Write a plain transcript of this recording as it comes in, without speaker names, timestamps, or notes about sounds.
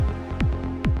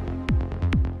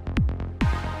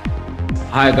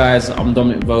Hi guys, I'm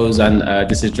Dominic Vose and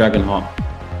this is Dragonheart.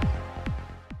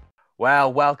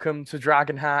 Well, welcome to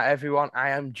Dragonheart, everyone.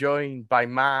 I am joined by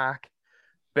Mark,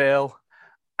 Bill,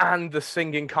 and the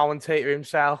singing commentator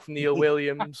himself, Neil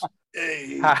Williams.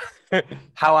 Hey.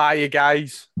 How are you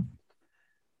guys?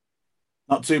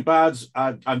 Not too bad.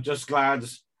 I'm just glad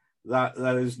that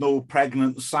there is no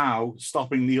pregnant sow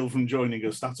stopping Neil from joining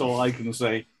us. That's all I can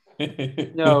say.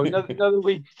 No, another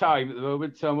week's time at the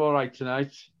moment, so I'm all right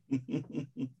tonight.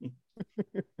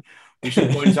 We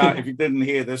should point out, if you didn't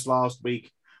hear this last week,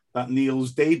 that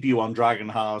Neil's debut on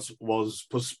Dragonheart was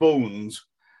postponed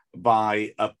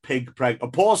by a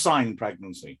porcine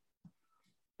pregnancy.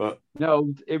 But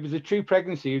no, it was a true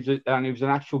pregnancy, and it was an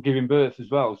actual giving birth as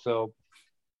well. So,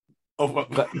 but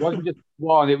it wasn't just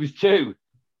one; it was two.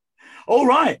 All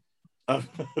right, a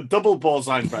double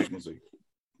porcine pregnancy.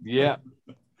 Yeah,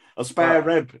 a spare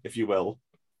rib, if you will.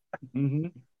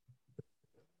 Mm-hmm.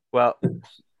 Well,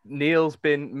 Neil's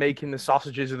been making the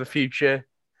sausages of the future.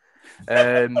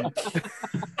 Yes,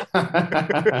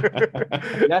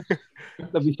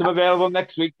 there'll be some available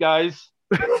next week, guys.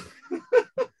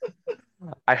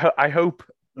 I hope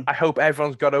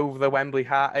everyone's got over the Wembley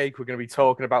heartache. We're going to be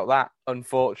talking about that,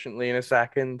 unfortunately, in a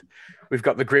second. We've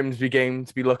got the Grimsby game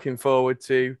to be looking forward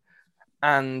to,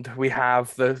 and we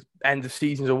have the end of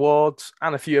season's awards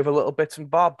and a few other little bits and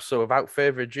bobs. So, without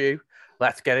further ado,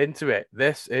 let's get into it.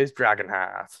 This is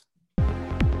Dragonheart.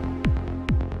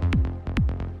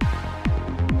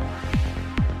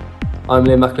 I'm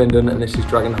Liam McClendon, and this is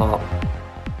Dragonheart.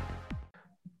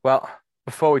 Well,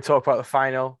 before we talk about the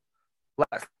final,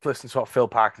 let's listen to what Phil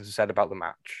Parkinson said about the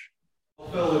match.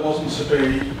 Phil, it wasn't to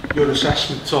be your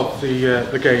assessment of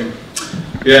the game.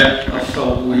 Yeah, I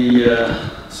felt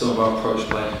some of our approach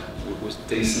play was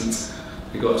decent.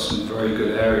 We got some very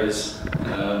good areas,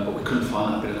 but we couldn't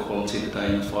find that bit of quality today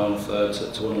in the final third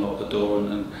to unlock the door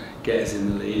and get us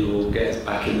in the lead or get us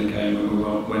back in the game when we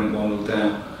went 1-0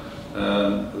 down.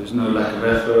 There was no lack of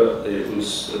effort. It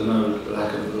was no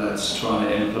lack of lads trying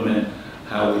to implement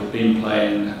how we've been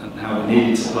playing and how we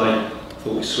needed to play. I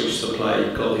thought we switched the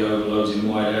play, got the overloads in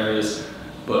wide areas,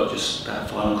 but just that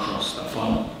final cross, that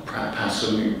final pass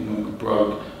when we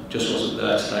broke, just wasn't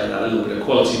there today. That little bit of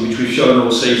quality which we've shown all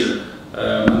season.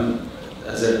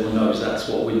 As everyone knows, that's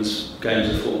what wins games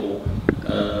of football.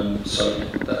 So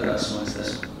that's my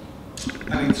assessment.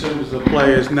 And in terms of the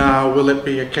players now, will it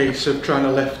be a case of trying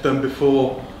to lift them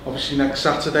before, obviously, next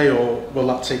Saturday, or will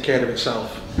that take care of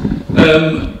itself?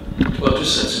 Well, I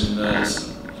just said to them,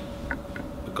 listen,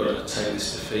 we've got to take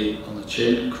this defeat on the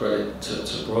chin. Credit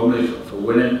to Bromley for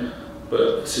winning,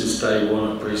 but since day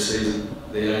one of pre-season,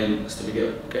 the aim is to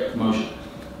get promotion,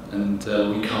 and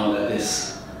we can't let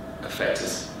this affect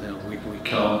us. You know, we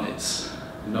can't.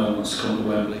 No one wants to come to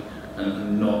Wembley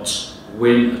and not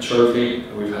win a trophy.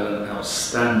 We've had an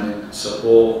outstanding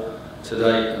support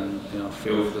today, and I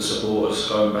feel for the supporters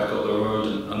going back up the road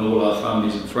and all our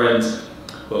families and friends.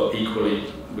 But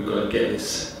equally, we've got to get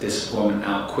this disappointment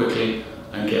out quickly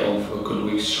and get on for a good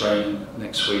week's training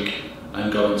next week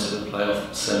and go into the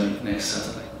playoff semi next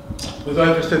Saturday. With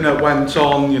everything that went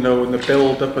on, in the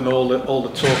build-up and all the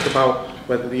talk about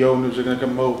whether the owners are going to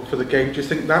come over for the game, do you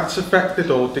think that's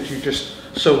affected, or did you just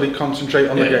solely concentrate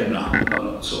on the game? No, not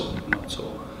at all.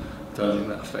 I don't think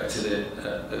that affected it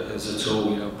at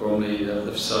all. Bromley,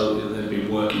 they've been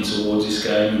working towards this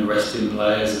game and resting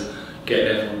players and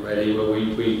getting everyone ready. Well,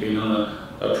 we've been on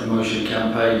a promotion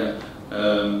campaign,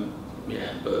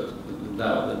 but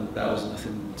that was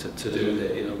nothing to do with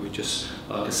it. We just,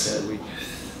 like I said,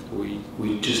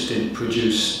 we just didn't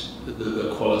produce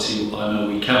the quality I know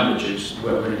we can produce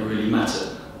when it really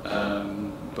mattered.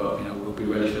 But we'll be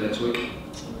ready for next week.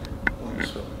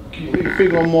 Can you put your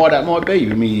finger on why that might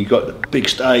be? I mean, you've got the big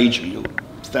stage, you've got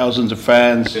thousands of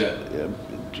fans. Yeah.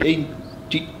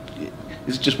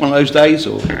 Is it just one of those days,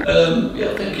 or? I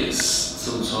think it's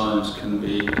sometimes can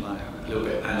be like a little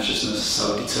bit anxiousness,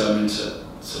 so determined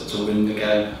to win the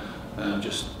game,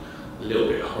 just a little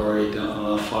bit hurried on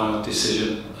our final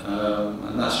decision,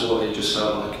 and that's what it just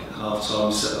felt like at half time.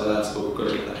 We said to the lads, but we've got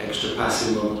to get that extra pass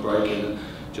in when we're breaking and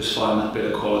just find that bit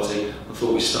of quality. I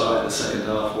thought we started the second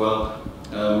half well.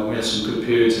 We had some good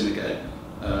periods in the game,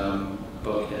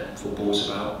 but yeah, football's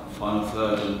about final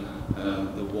third, and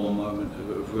the one moment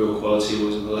of real quality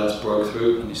was when the lads broke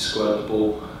through and he squared the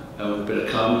ball with a bit of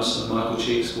calmness, and Michael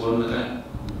Cheeks won the game.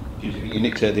 You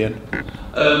nicked it at the end?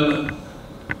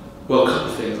 Well, a couple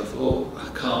of things. I thought, I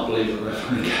can't believe the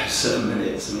referee gave 7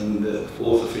 minutes. I mean, the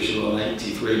fourth official on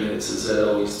 83 minutes had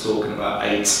said, he's talking about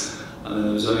 8. and then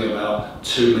there was only about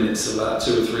 2 minutes of that,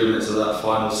 2 or 3 minutes of that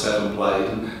final 7 played,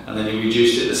 and then you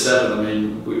reduced it to 7. I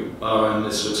mean, our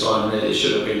analysts were time it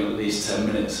should have been at least 10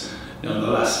 minutes. You know, in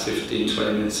the last 15,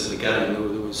 20 minutes of the game,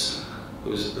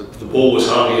 the ball was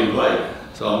hardly in play,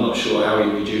 so I'm not sure how he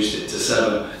reduced it to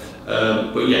 7.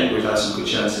 But yeah, we've had some good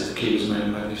chances. The keeper's made a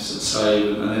magnificent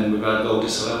save, and then we've had a goal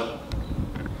disallowed.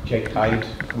 Jake Hyde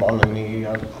come on and he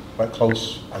went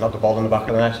close and had the ball in the back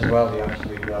of the net as well. He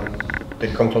actually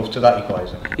did come close to that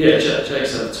equaliser. Yeah,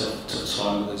 Jake's had a tough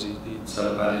time because he's had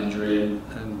a bad injury,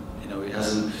 and you know he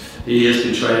has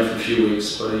been training for a few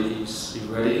weeks, but he's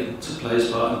ready to play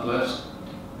his part in the playoffs.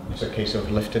 It's a case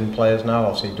of lifting players now.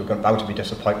 Obviously, they're bound to be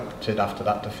disappointed after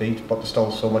that defeat, but there's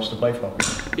still so much to play for.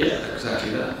 Yeah,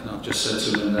 exactly that. You know, I've just said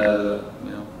to him in there that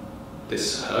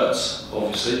this hurts,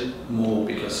 obviously, more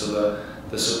because of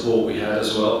the support we had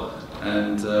as well,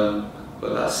 and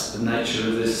but that's the nature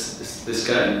of this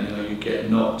game. You know, you get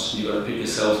knocked, you've got to pick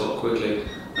yourself up quickly,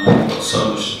 and we've got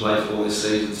so much to play for this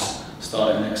season,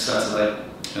 starting next Saturday.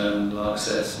 And like I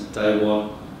said, from day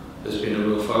one, there's been a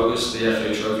real focus. The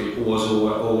FA Trophy was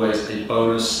always a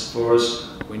bonus for us.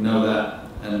 We know that,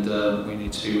 and we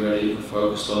need to be ready and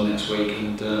focused on next week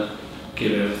and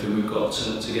give everything we've got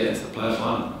to get into the playoff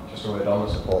final. Just a word on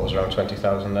the support, was around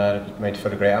 20,000 there. It made for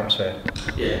a great atmosphere.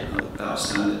 Yeah,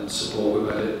 outstanding support.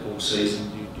 We've had it all season.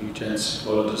 You gents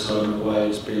followed us home and away.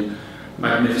 It's been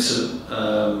magnificent,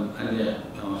 and yeah,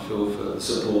 I feel for the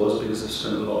supporters because they've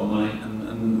spent a lot of money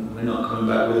and we're not coming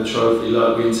back with a trophy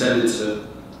like we intended to.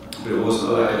 But it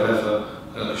wasn't a lack of effort,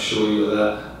 I assure you of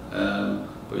that.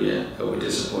 But yeah, we're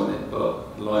disappointed.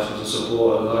 But life as a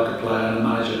supporter, like a player and a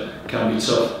manager, can be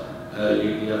tough.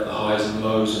 You have the highs and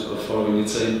lows of following your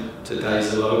team.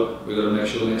 Today's a low. We've got to make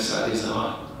sure next Saturday's a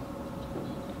high.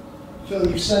 Phil,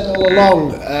 you've said all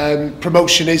along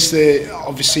promotion is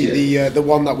obviously the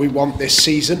one that we want this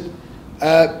season.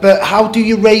 But how do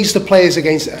you raise the players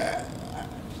against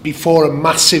before a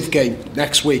massive game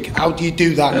next week? How do you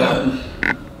do that now?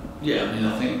 Yeah, I mean,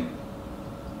 I think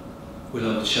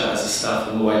we'll have to chat as a staff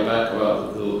on the way back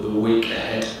about the week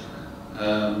ahead.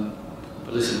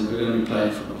 But listen, we're going to be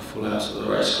playing from a full house at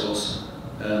the racecourse,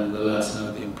 and the lads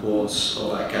know the importance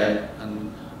of that game.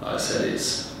 And like I said,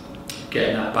 it's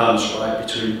getting that balance right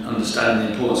between understanding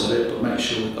the importance of it, but make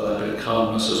sure we've got that bit of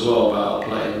calmness as well about our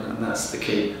play, and that's the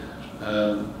key,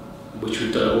 which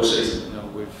we've done all season. You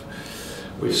know,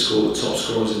 we've scored top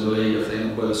scorers in the league. I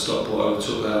think whether Stockport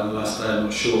overtook that on the last day, I'm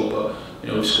not sure, but you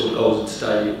know, we've scored goals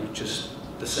today.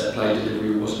 The set play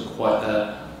delivery wasn't quite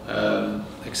there,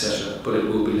 etc. But it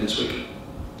will be next week.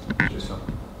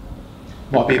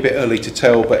 Might be a bit early to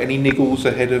tell, but any niggles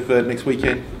ahead of next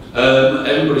weekend?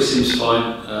 Everybody seems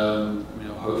fine. You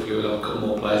know, hopefully we'll have a couple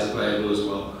more players available as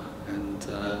well, and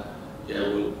yeah,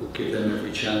 we'll give them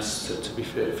every chance to be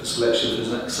fit for selection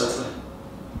for next Saturday.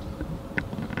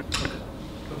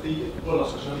 Have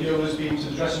the owners been to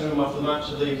the dressing room after the match?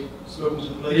 Have they spoken to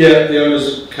the players? Yeah, the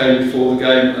owners came before the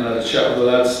game and had a chat with the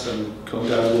lads and come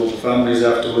down with all the families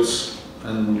afterwards,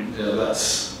 and you know,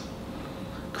 that's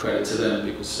credit to them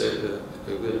because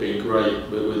they've been great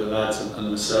with the lads and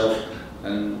myself,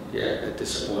 and yeah, they're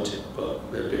disappointed,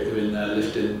 but they're in there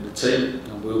lifting the team,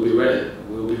 and we'll be ready.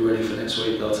 We'll be ready for next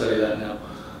week, I'll tell you that now.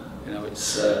 You know,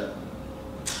 it's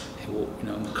you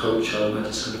know, I'm the coach, I imagine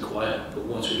it's going to be quiet, but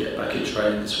once we get back in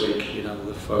training this week, you know,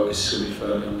 the focus is going to be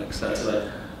firmly on next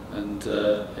Saturday, and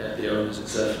yeah, the owners,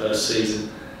 it's their first season,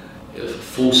 a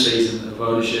full season of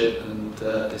ownership, and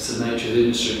it's the nature of the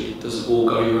industry. It doesn't all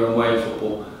go your own way in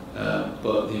football,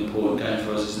 but the important game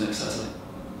for us is next Saturday.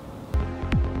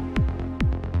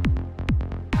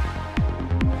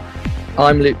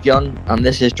 I'm Luke Young, and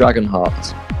this is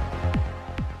Dragonheart.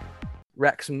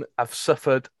 Wrexham have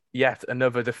suffered yet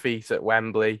another defeat at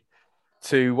Wembley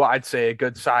to what I'd say a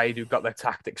good side who've got their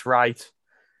tactics right.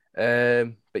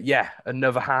 But yeah,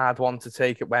 another hard one to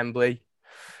take at Wembley.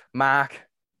 Mark,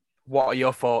 what are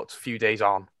your thoughts a few days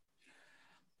on?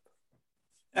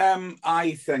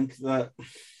 I think that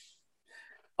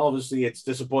obviously it's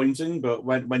disappointing, but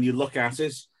when you look at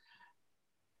it,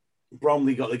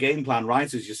 Bromley got the game plan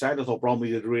right, as you said. I thought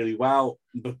Bromley did really well,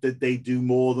 but did they do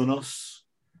more than us?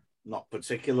 Not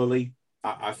particularly.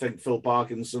 I think Phil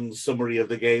Parkinson's summary of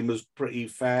the game was pretty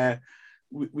fair.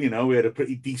 We had a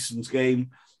pretty decent game,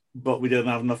 but we didn't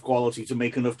have enough quality to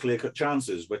make enough clear-cut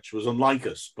chances, which was unlike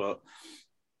us. But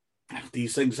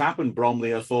these things happen.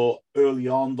 Bromley, I thought, early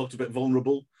on looked a bit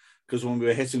vulnerable because when we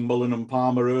were hitting Mullen and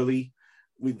Palmer early,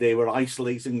 they were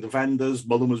isolating defenders,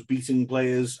 Mullen was beating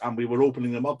players, and we were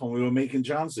opening them up and we were making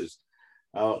chances,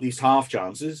 at least half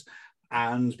chances.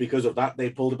 And because of that,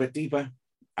 they pulled a bit deeper.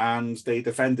 and they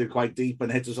defended quite deep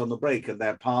and hit us on the break, and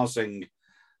they're passing,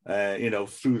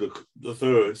 through the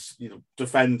thirds,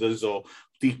 defenders or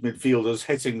deep midfielders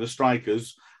hitting the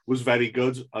strikers was very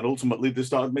good, and ultimately they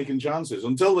started making chances.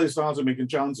 Until they started making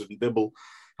chances and Dibble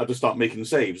had to start making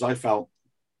saves, I felt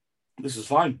this is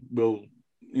fine. We'll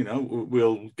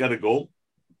get a goal,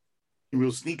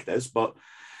 we'll sneak this. But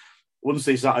once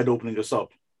they started opening us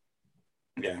up,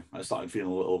 yeah, I started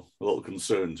feeling a little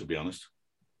concerned, to be honest.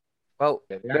 Well,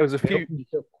 there was a few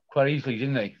quite easily,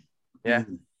 didn't they? Yeah,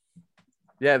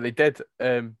 yeah, they did.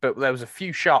 But there was a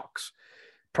few shocks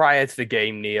prior to the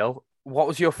game. Neil, what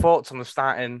was your thoughts on the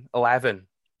starting 11?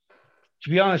 To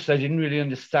be honest, I didn't really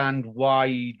understand why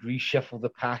he'd reshuffled the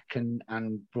pack and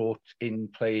brought in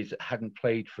players that hadn't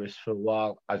played for us for a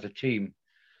while as a team.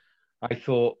 I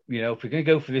thought, if we're going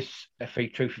to go for this FA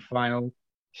Trophy final,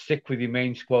 stick with your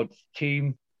main squad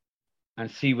team and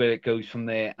see where it goes from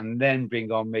there, and then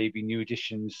bring on maybe new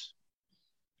additions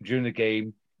during the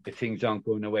game if things aren't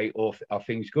going away or are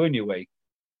things going your way.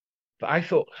 But I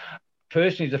thought,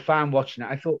 personally, as a fan watching it,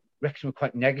 I thought Wrexham were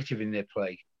quite negative in their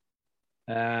play.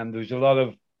 There was a lot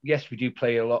of, yes, we do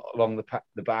play a lot along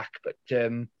the back, but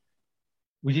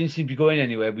we didn't seem to be going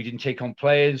anywhere. We didn't take on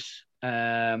players.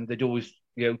 They'd always,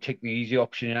 take the easy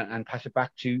option and pass it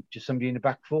back to somebody in the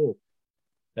back four.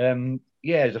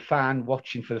 As a fan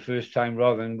watching for the first time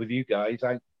rather than with you guys,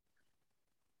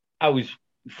 I was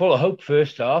full of hope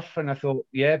first half, and I thought,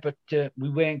 but we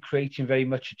weren't creating very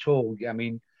much at all. I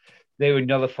mean, they were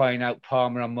nullifying out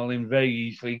Palmer and Mullin very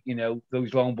easily.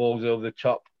 Those long balls over the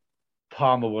top,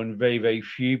 Palmer won very, very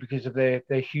few because of their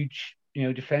huge,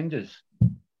 defenders.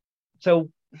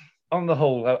 So on the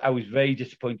whole, I was very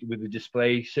disappointed with the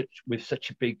display, with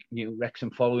such a big, Wrexham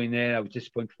following there. I was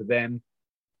disappointed for them.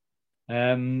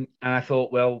 And I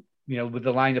thought, well, with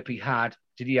the lineup he had,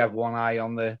 did he have one eye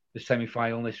on the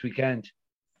semi-final this weekend?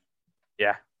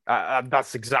 Yeah,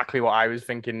 that's exactly what I was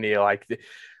thinking, Neil.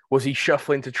 Was he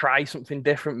shuffling to try something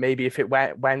different? Maybe if it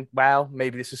went well,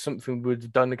 maybe this is something we would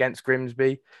have done against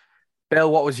Grimsby. Bill,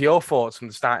 what was your thoughts when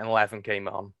the starting 11 came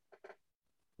up?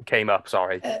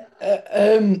 Sorry.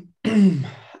 I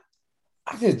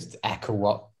could echo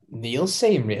what Neil's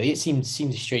saying. Really, it seemed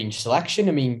a strange selection.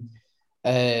 I mean,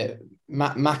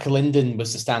 McAlinden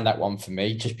was the standout one for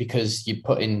me, just because you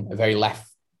put in a very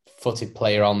left-footed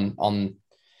player on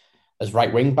as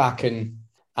right wing back, and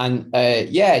I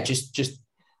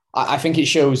think it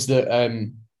shows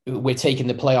that we're taking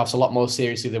the playoffs a lot more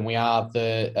seriously than we are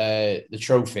the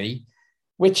trophy,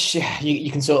 which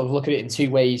you can sort of look at it in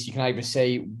two ways. You can either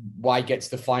say why get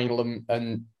to the final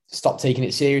and stop taking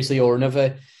it seriously, or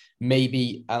another,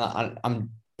 maybe, and I'm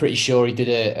pretty sure he did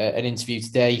an interview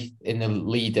today in the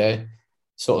Leader,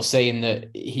 sort of saying that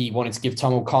he wanted to give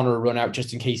Tom O'Connor a run out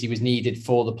just in case he was needed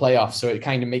for the playoffs. So it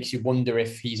kind of makes you wonder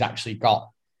if he's actually got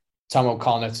Tom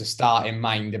O'Connor to start in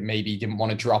mind, and maybe he didn't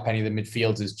want to drop any of the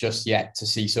midfielders just yet to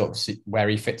see where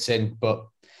he fits in. But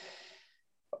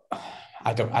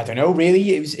I don't know really.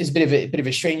 It's a bit of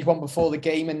a strange one before the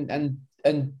game,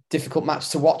 and difficult match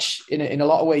to watch in a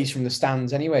lot of ways from the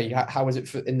stands. Anyway, how was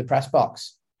it in the press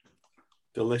box?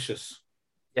 Delicious.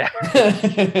 Yeah.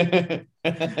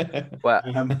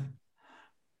 Well,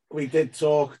 we did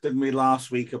talk, didn't we, last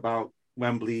week about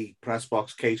Wembley press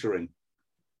box catering,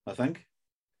 I think.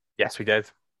 Yes, we did.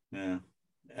 Yeah.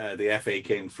 The FA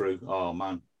came through. Oh,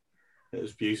 man. It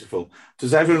was beautiful.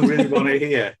 Does everyone really want to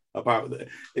hear about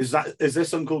is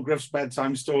this Uncle Griff's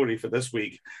bedtime story for this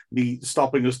week? Me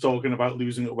stopping us talking about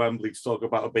losing at Wembley to talk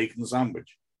about a bacon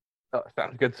sandwich? Oh,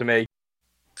 sounds good to me.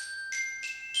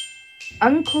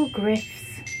 Uncle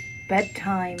Griff's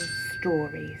bedtime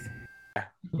stories.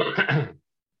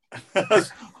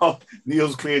 Oh,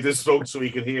 Neil's cleared his throat so he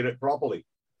can hear it properly.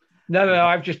 No,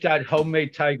 I've just had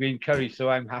homemade Thai green curry, so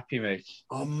I'm happy, mate.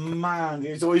 Oh, man,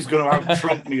 he's always going to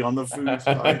out-trump me on the food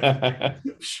side.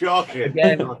 Shocking.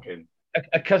 Again, shocking.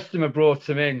 A customer brought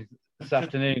them in this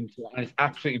afternoon, and it's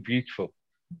absolutely beautiful.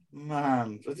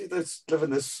 Man, let's live in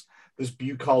this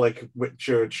bucolic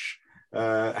Whitchurch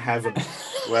heaven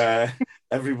where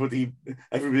everybody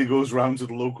goes round to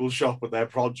the local shop with their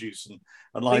produce, and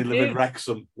I live in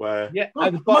Wrexham where I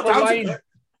had a bottle of wine.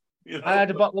 I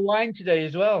had a bottle of wine today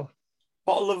as well.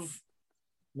 Bottle of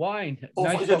wine. Oh,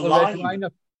 nice bottle of red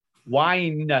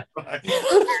wine.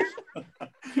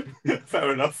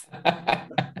 Fair enough.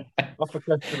 Off a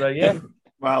customer, yeah.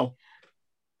 Well,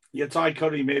 your Thai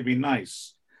curry may be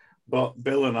nice, but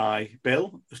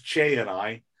Che and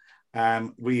I,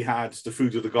 we had the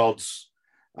food of the gods.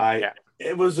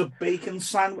 It was a bacon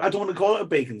sandwich. I don't want to call it a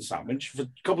bacon sandwich for a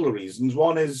couple of reasons.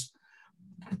 One is,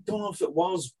 I don't know if it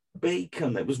was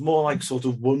bacon. It was more like sort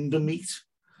of Wonder Meat.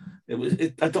 It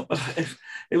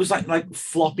was like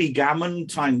floppy gammon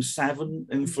times 7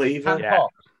 in flavour. Ham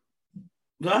hock.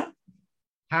 Huh?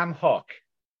 Ham hock.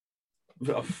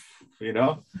 You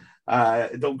know,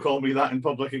 don't call me that in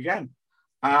public again.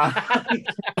 I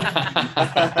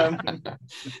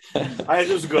had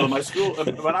just a girl in my school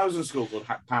when I was in school called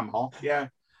Pam Hock. Yeah.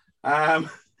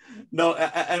 No,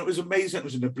 and it was amazing. It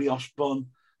was in a brioche bun.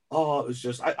 Oh, it was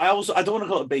just. I don't want to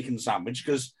call it a bacon sandwich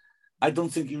because I don't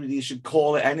think you really should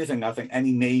call it anything. I think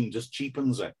any name just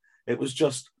cheapens it. It was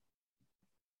just.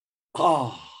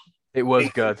 Oh, it was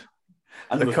good.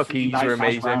 And the cookies were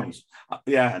amazing.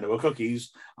 Yeah, and there were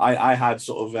cookies. I had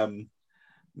sort of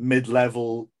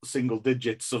mid-level single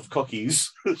digits of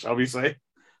cookies, shall we say? I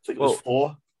think it was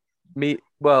 4.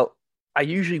 I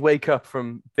usually wake up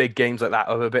from big games like that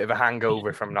with a bit of a hangover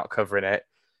if I'm not covering it.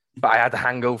 But I had the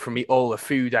hangover from all the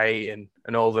food I ate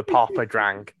and all the pop I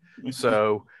drank.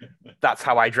 So that's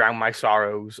how I drown my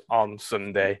sorrows on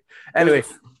Sunday. Anyway.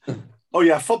 Oh,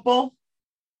 yeah, football?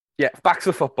 Yeah, back to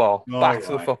the football. To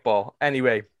the football.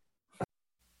 Anyway.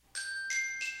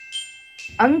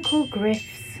 Uncle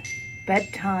Griff's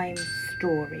bedtime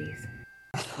stories.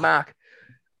 Mark,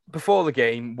 before the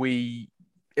game,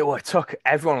 it took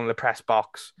everyone in the press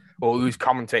box, or who's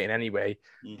commentating anyway,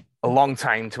 a long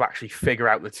time to actually figure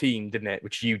out the team, didn't it?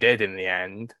 Which you did in the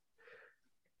end.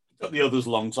 Took the others a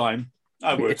long time.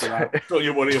 I worked it out. Don't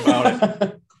you worry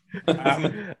about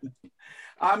it.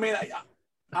 I mean,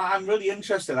 I'm really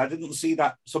interested. I didn't see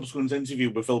that subsequent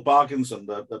interview with Phil Parkinson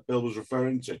that Bill was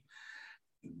referring to,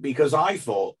 because I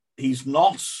thought he's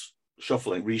not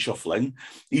reshuffling.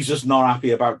 He's just not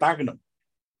happy about Dagenham.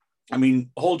 I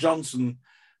mean, Hall Johnson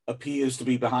appears to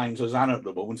be behind Hosanna at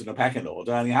the moment in a pecking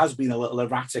order, and he has been a little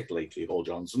erratic lately, Hall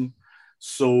Johnson.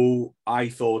 So I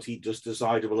thought he just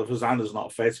decided, well, if Hosanna's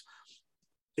not fit,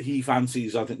 he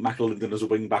fancies, I think, McAlinden as a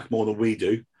wing back more than we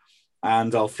do,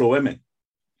 and I'll throw him in.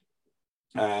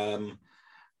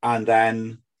 And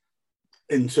then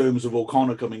in terms of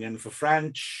O'Connor coming in for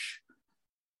French,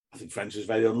 I think French is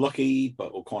very unlucky,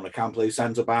 but O'Connor can play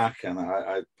centre-back, and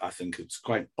I think it's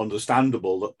quite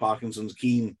understandable that Parkinson's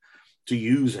keen to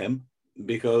use him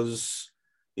because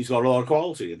he's got a lot of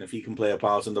quality, and if he can play a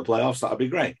part in the playoffs, that'd be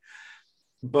great.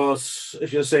 But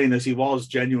if you're saying that he was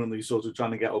genuinely sort of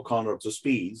trying to get O'Connor up to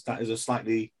speed, that is a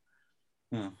slightly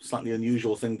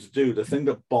unusual thing to do. The thing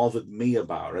that bothered me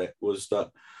about it was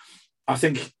that I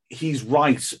think he's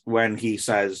right when he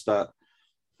says that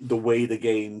the way the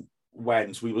game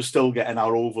went, we were still getting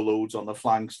our overloads on the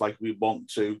flanks like we want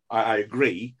to. I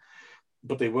agree,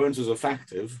 but they weren't as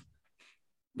effective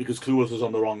because Cleworth was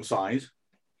on the wrong side.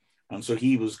 And so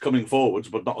he was coming forwards,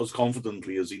 but not as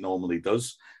confidently as he normally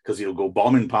does, because he'll go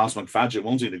bombing past McFadden,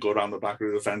 won't he, to go around the back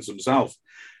of the fence himself.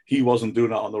 He wasn't doing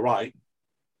that on the right.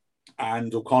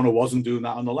 And O'Connor wasn't doing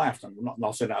that on the left. I'm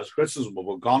not saying that as criticism of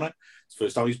O'Connor. It's the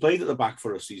first time he's played at the back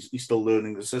for us. He's still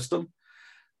learning the system.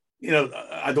 You know,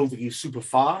 I don't think he's super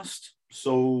fast.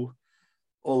 So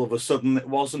all of a sudden, it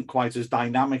wasn't quite as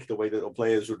dynamic the way that the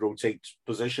players would rotate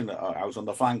position out on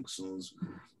the flanks, and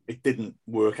it didn't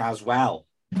work as well.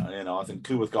 You know, I think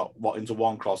Cleworth got into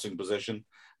one crossing position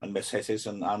and mishit it,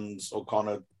 and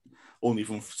O'Connor only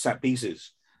from set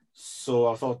pieces. So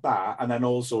I thought that, and then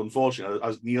also, unfortunately,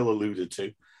 as Neil alluded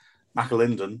to,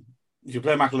 McAlinden. If you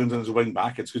play McAlinden as a wing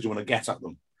back, it's because you want to get at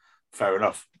them. Fair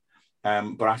enough.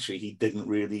 But actually, he didn't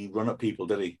really run at people,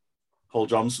 did he? Hall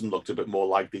Johnson looked a bit more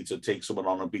likely to take someone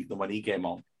on and beat them when he came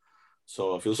on.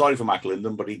 So I feel sorry for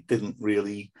McAlinden, but he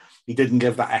didn't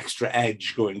give that extra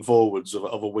edge going forwards of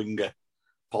a winger,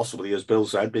 possibly, as Bill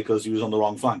said, because he was on the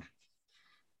wrong flank.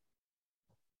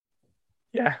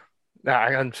 Yeah,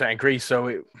 I 100% agree.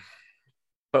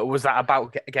 But was that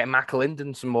about getting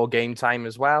McAlinden some more game time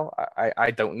as well?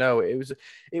 I don't know.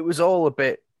 It was all a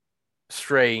bit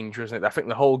strange, wasn't it? I think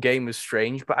the whole game was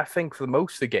strange, but I think for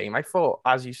most of the game, I thought,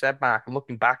 as you said, Mark, and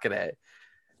looking back at it,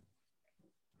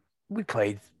 we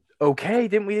played okay,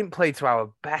 didn't we? Didn't play to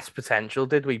our best potential,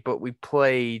 did we? But we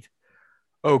played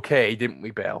okay, didn't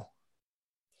we, Bill?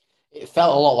 It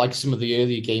felt a lot like some of the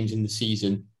earlier games in the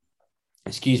season,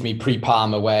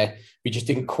 pre-Parma, where we just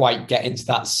didn't quite get into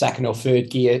that second or third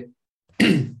gear.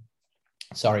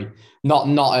 Sorry, not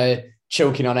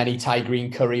choking on any Thai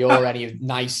green curry or any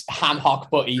nice ham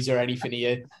hock butties or anything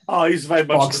here. Oh, he's very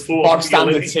much box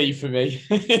standard tea for me.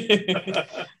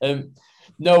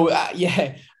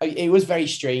 It was very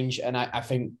strange, and I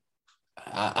think,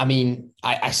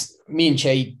 me and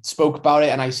Che spoke about it,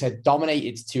 and I said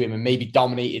dominated to him, and maybe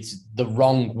dominated the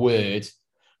wrong word,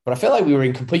 but I feel like we were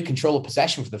in complete control of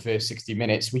possession for the first 60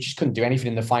 minutes. We just couldn't do anything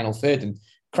in the final third, and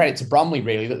credit to Bromley,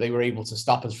 really, that they were able to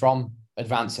stop us from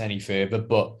advancing any further.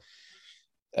 But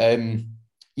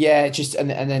Yeah, just and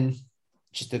then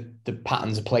just the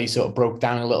patterns of play sort of broke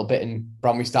down a little bit, and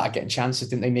Bromley started getting chances,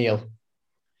 didn't they, Neil?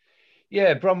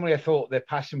 Yeah, Bromley, I thought their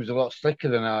passing was a lot slicker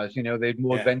than ours. You know, they're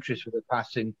more adventurous with their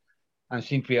passing and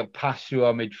seemed to be able to pass through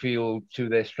our midfield to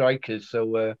their strikers.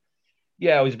 So,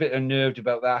 yeah, I was a bit unnerved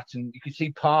about that. And you could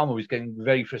see Palmer was getting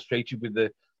very frustrated with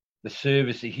the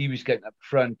service that he was getting up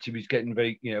front. He was getting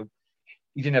very, you know,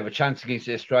 he didn't have a chance against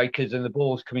their strikers, and the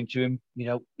ball's coming to him. You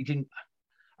know,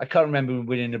 I can't remember him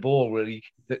winning the ball really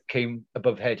that came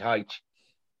above head height.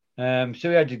 So he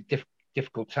had a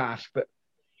difficult task. But,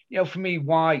 you know, for me,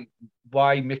 why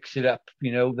mix it up?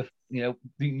 You know, you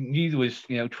knew there was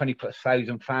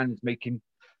 20,000+ fans making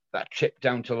that trip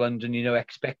down to London. You know,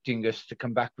 expecting us to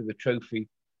come back with a trophy.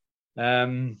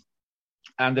 And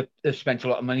they've spent a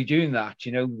lot of money doing that.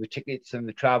 You know, the tickets and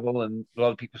the travel, and a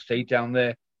lot of people stayed down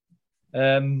there.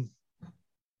 And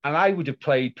I would have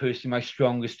played personally my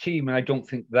strongest team, and I don't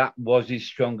think that was his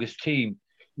strongest team.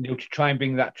 You know, to try and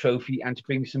bring that trophy and to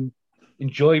bring some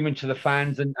enjoyment to the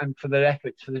fans and for their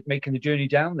efforts for making the journey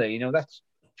down there. You know, that's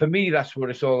for me, that's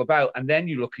what it's all about. And then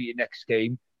you look at your next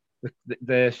game,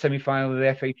 the semi-final of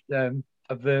the FA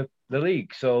of the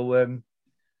league. So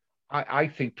I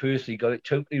think personally got it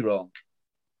totally wrong.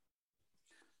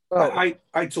 Well,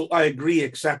 I agree,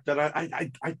 except that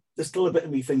I there's still a bit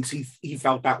of me thinks he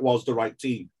felt that was the right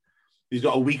team. He's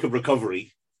got a week of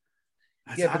recovery.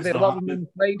 But a lot of them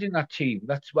played in that team.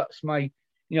 That's my,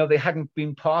 you know, they hadn't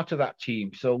been part of that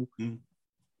team, so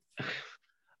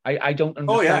I don't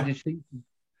understand his thinking.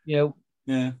 You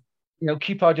know,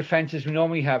 keep our defence as we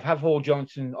normally have Hall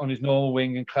Johnson on his normal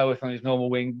wing and Cleworth on his normal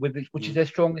wing, which is their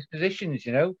strongest positions.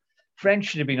 You know, French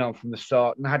should have been on from the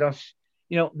start and had us.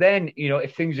 You know, then, you know,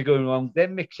 if things are going wrong,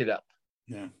 then mix it up.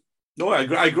 Yeah. No,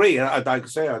 I agree. I'd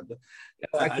say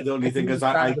the only thing is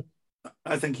I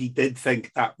think he did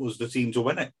think that was the team to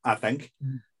win it. I think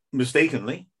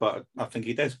mistakenly, but I think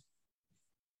he did.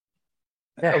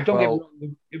 Yeah, don't get me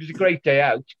wrong. It was a great day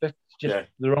out, but just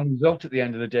the wrong result at the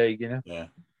end of the day. You know. Yeah.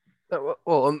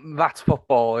 Well, that's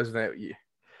football, isn't it?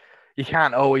 You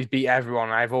can't always beat everyone.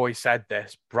 I've always said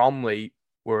this. Bromley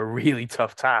were a really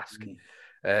tough task.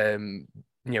 You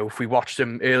know, if we watched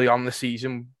them early on the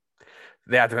season,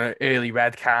 they had an early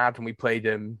red card and we played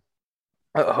them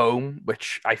at home,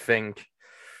 which I think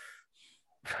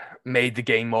made the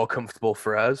game more comfortable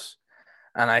for us.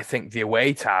 And I think the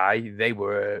away tie, they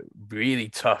were a really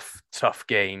tough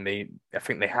game. I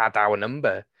think they had our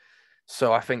number.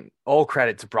 So I think all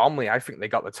credit to Bromley. I think they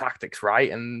got the tactics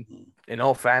right. And in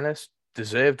all fairness,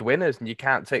 deserved winners, and you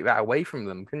can't take that away from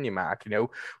them, can you, Mark? You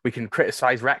know, we can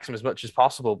criticize Wrexham as much as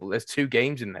possible, but there's two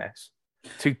games in this,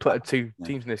 two teams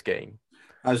in this game.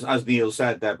 As Neil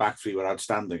said, their back three were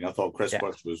outstanding. I thought Chris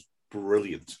Bush was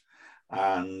brilliant,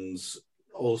 and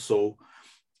also,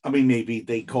 I mean, maybe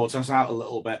they caught us out a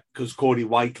little bit because Corey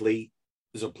Whiteley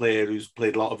is a player who's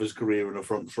played a lot of his career in a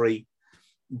front three,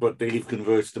 but they've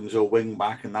converted him to a wing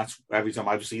back, and that's every time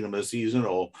I've seen him this season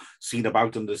or seen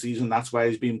about him this season, that's where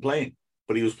he's been playing.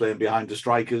 But he was playing behind the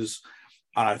strikers,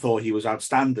 and I thought he was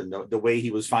outstanding. The way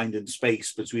he was finding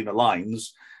space between the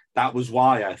lines, that was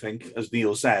why I think, as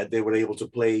Neil said, they were able to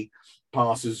play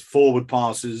forward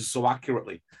passes so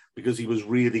accurately, because he was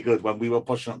really good when we were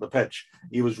pushing up the pitch.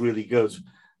 He was really good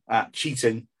at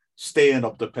cheating, staying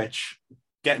up the pitch,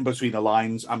 getting between the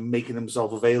lines and making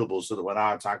himself available so that when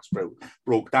our attacks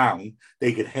broke down,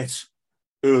 they could hit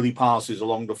early passes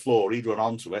along the floor. He'd run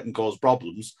onto it and cause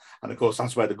problems. And of course,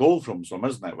 that's where the goal comes from,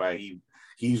 isn't it? Where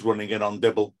he's running in on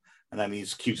Dibble and then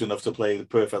he's cute enough to play the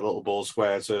perfect little ball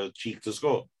square to Cheek to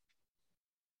score.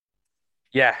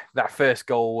 Yeah, that first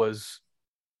goal was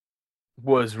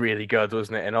really good,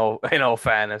 wasn't it? In all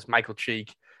fairness, Michael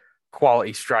Cheek,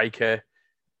 quality striker.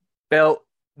 Bill,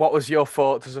 what was your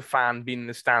thoughts as a fan being in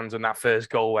the stands when that first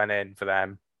goal went in for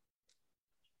them?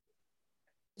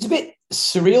 It's a bit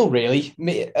surreal, really.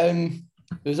 It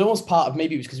was almost part of,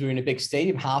 maybe it was because we were in a big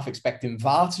stadium, half expecting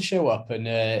VAR to show up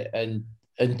and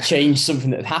change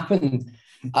something that had happened.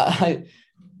 I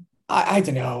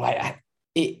don't know.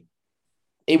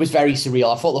 It was very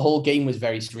surreal. I thought the whole game was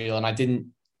very surreal,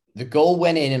 and the goal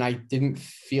went in and I didn't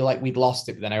feel like we'd lost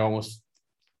it, but then I almost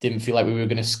didn't feel like we were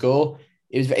going to score.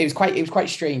 It was quite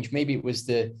strange. Maybe it was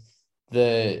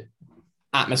the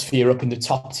atmosphere up in the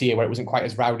top tier where it wasn't quite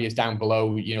as rowdy as down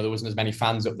below. You know, there wasn't as many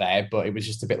fans up there, but it was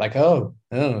just a bit like, oh,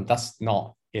 that's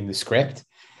not in the script.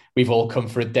 We've all come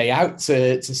for a day out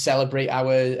to celebrate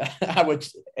our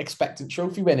expectant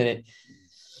trophy win, and it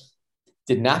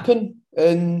didn't happen.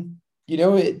 And you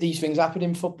know, these things happen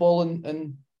in football,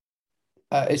 and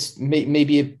it's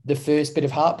maybe the first bit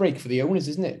of heartbreak for the owners,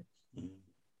 isn't it?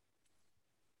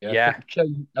 Yeah.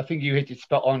 I think you hit it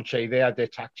spot on, Che. They had their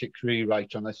tactics really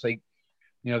right on us. They'd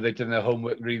done their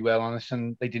homework really well on us,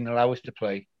 and they didn't allow us to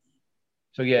play.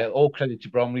 So yeah, all credit to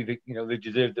Bromley. They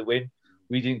deserved the win.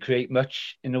 We didn't create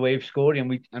much in the way of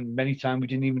scoring, and many times we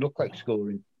didn't even look like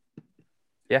scoring.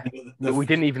 Yeah, we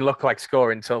didn't even look like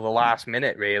scoring until the last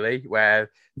minute, really,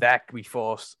 where we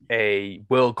forced a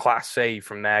world-class save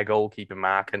from their goalkeeper,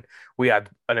 Mark, and we had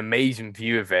an amazing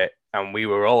view of it, and we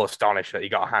were all astonished that he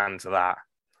got a hand to that.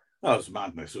 That was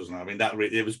madness, wasn't it? I mean,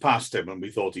 it was past him, and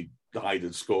we thought Hyde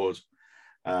had scored.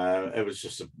 It was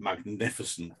just a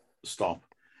magnificent stop.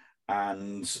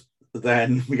 And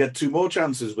then we get 2 more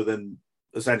chances within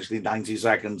essentially 90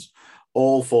 seconds,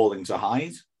 all falling to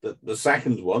Hyde. The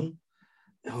second one,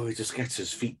 he just gets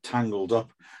his feet tangled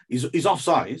up. He's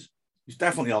offside. He's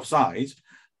definitely offside,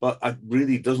 but it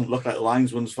really doesn't look like the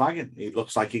linesman's flagging. It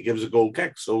looks like he gives a goal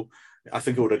kick. So I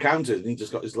think it would have counted. And he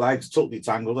just got his legs totally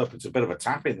tangled up. It's a bit of a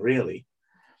tap-in, really.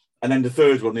 And then the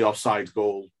third one, the offside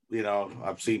goal,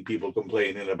 I've seen people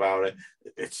complaining about it.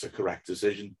 It's a correct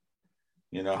decision.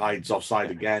 Hyde's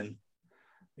offside again.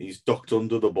 He's ducked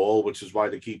under the ball, which is why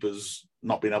the keeper's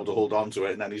not been able to hold on to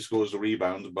it. And then he scores the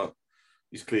rebound, but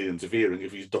he's clearly interfering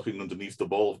if he's ducking underneath the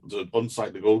ball to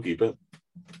unsight the goalkeeper.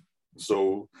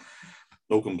 So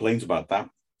no complaints about that.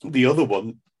 The other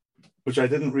one, which I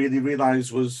didn't really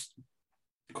realise was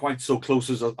quite so close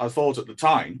as I thought at the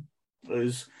time,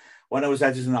 is when I was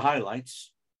editing the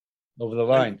highlights. Over the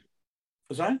line.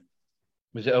 Was that?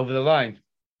 Was it over the line?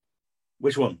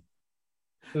 Which one?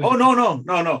 Oh, no.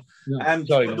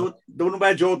 Sorry, the one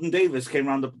where Jordan Davis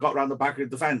got round the back of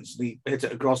the defence and he hit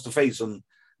it across the face and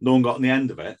no one got on the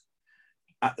end of it.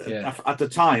 At the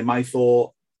time, I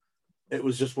thought it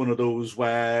was just one of those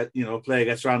where, a player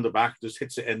gets round the back, just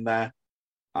hits it in there,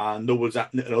 and no one's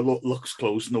looks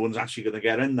close, no one's actually going to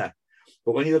get in there.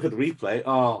 But when you look at the replay,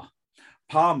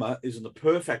 Palmer is in the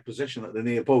perfect position at the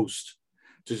near post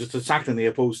to just attack the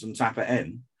near post and tap it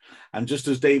in. And just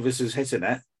as Davis is hitting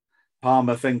it,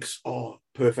 Palmer thinks,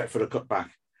 perfect for the cutback.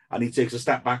 And he takes a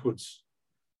step backwards.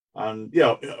 And,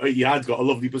 he had got a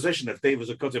lovely position. If Davis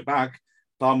had cut it back,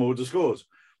 Palmer would have scored.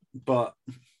 But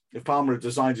if Palmer had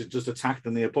decided to just attack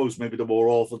the near post, maybe the more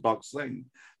orthodox thing,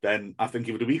 then I think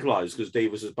he would have equalised because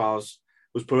Davis's pass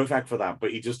was perfect for that.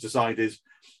 But he just decided to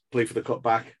play for the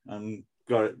cutback and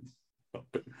got it.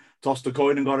 Tossed the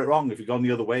coin and got it wrong. If he'd gone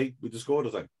the other way, we'd have scored, I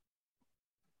think.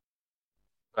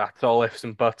 That's all ifs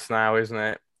and buts now, isn't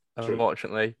it? True.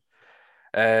 Unfortunately.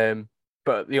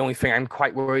 But the only thing I'm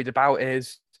quite worried about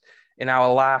is in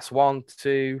our last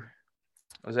 3,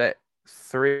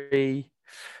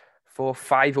 4,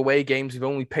 5 away games, we've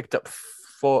only picked up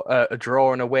a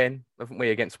draw and a win, haven't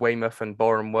we, against Weymouth and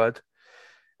Boreham Wood.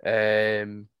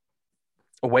 Away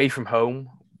from home,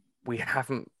 we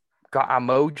haven't got our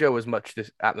mojo as much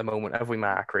at the moment, have we,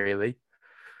 Mark, really?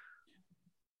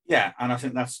 Yeah, and I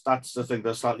think that's the thing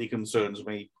that slightly concerns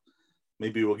me.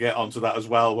 Maybe we'll get onto that as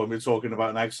well when we're talking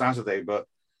about next Saturday. But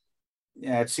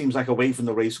yeah, it seems like away from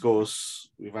the racecourse,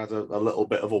 we've had a little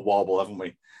bit of a wobble, haven't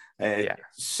we?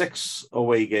 6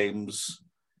 away games,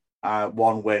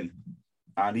 1 win.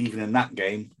 And even in that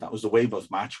game, that was the Weymouth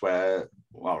match where,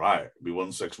 we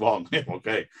won 6-1.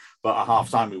 Okay. But at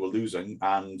half-time, we were losing,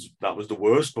 and that was the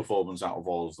worst performance out of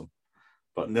all of them.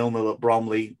 But 0-0 at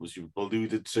Bromley, which you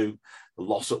alluded to, the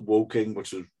loss at Woking,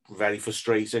 which was very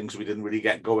frustrating because we didn't really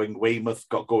get going. Weymouth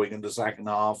got going in the second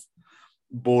half.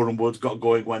 Boreham Wood got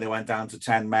going when they went down to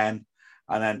 10 men.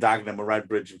 And then Dagenham and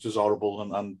Redbridge, which was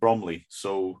horrible, and Bromley.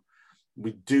 So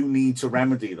we do need to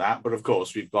remedy that. But of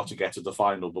course, we've got to get to the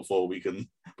final before we can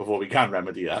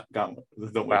remedy that, don't we?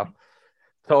 Well,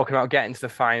 talking about getting to the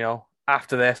final,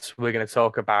 after this, we're going to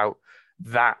talk about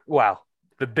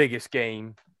the biggest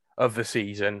game of the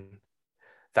season,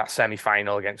 that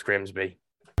semi-final against Grimsby.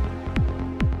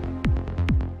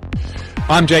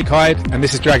 I'm Jake Hyde, and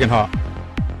this is Dragonheart.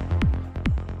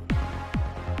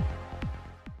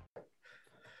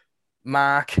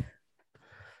 Mark,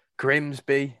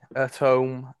 Grimsby at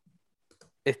home.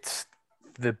 It's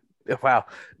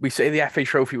we say the FA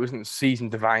Trophy wasn't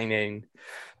season-defining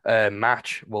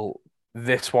match. Well,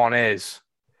 this one is.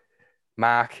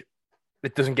 Mark,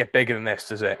 it doesn't get bigger than this,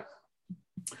 does it?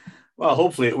 Well,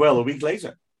 hopefully it will a week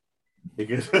later.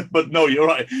 But no, you're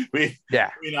right.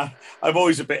 I'm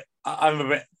always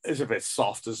it's a bit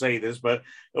soft to say this, but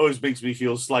it always makes me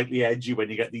feel slightly edgy when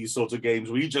you get these sorts of games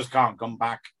where you just can't come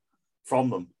back from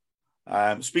them.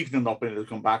 Speaking of not being able to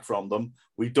come back from them,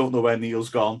 we don't know where Neil's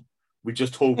gone. We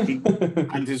just hope he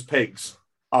and his pigs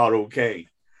are okay.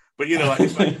 But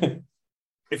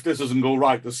if this doesn't go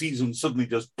right, the season suddenly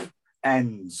just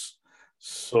ends.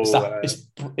 So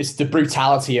it's the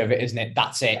brutality of it, isn't it?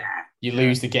 That's it. You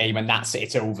lose the game and that's it.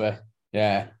 It's over.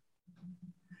 Yeah.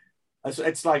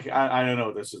 It's like, I don't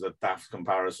know, this is a daft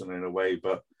comparison in a way,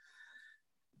 but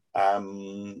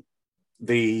when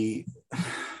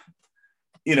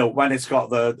it's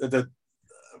got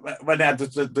when they had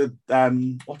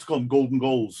the what's called golden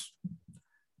goals,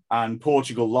 and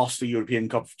Portugal lost the European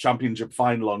Cup Championship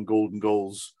final on golden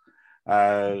goals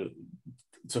to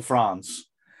France.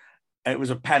 It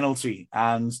was a penalty,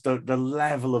 and the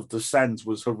level of descent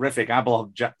was horrific.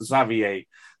 Abel Xavier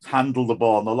handled the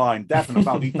ball on the line,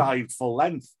 definitely he dived full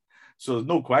length, so there's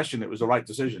no question it was the right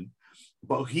decision.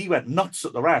 But he went nuts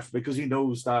at the ref because he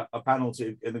knows that a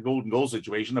penalty in the golden goal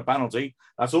situation, a penalty,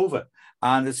 that's over.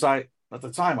 And it's like, at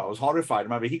the time, I was horrified. I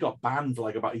remember he got banned for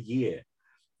like about a year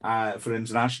for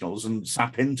internationals, and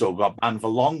Sapinto got banned for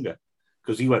longer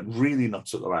because he went really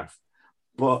nuts at the ref.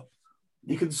 But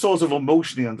you can sort of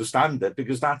emotionally understand it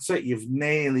because that's it. You've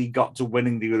nearly got to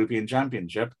winning the European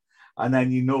Championship, and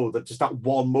then you know that just that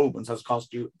one moment has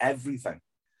cost you everything.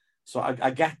 So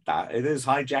I get that. It is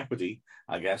high jeopardy.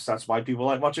 I guess that's why people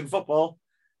like watching football.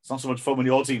 It's not so much fun when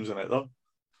your team's in it, though.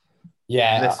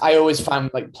 Yeah, I always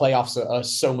found like playoffs are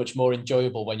so much more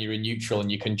enjoyable when you're in neutral and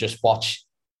you can just watch,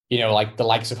 like the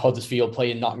likes of Huddersfield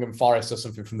playing Nottingham Forest or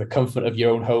something from the comfort of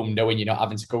your own home, knowing you're not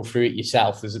having to go through it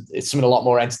yourself. It's something a lot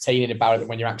more entertaining about it than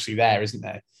when you're actually there, isn't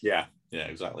there? Yeah,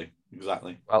 exactly.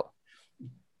 Well,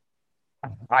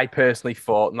 I personally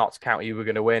thought Notts County were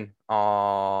going to win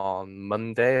on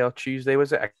Monday or Tuesday,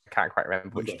 was it? I can't quite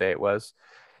remember which day it was.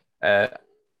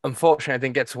 Unfortunately, I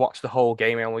didn't get to watch the whole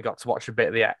game. I only got to watch a bit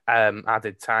of the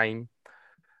added time.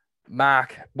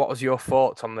 Mark, what was your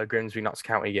thoughts on the Grimsby-Notts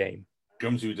County game?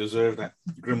 Grimsby deserved it.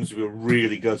 Grimsby were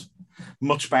really good.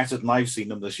 Much better than I've seen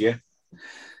them this year.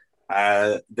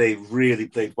 They really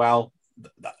played well.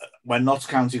 When Notts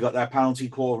County got their penalty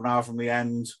quarter of an hour from the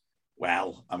end,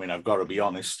 well, I mean, I've got to be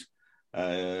honest.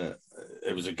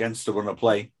 It was against the run of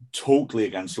play, totally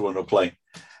against the run of play.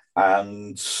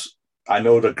 And I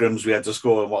know that Grimsby had to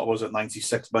score in,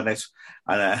 96 minutes,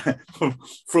 and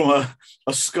from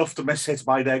a scuffed miss hit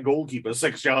by their goalkeeper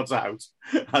 6 yards out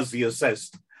as the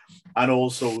assist. And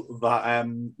also that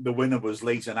the winner was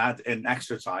late in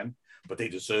extra time, but they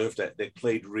deserved it. They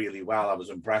played really well. I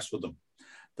was impressed with them.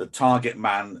 The target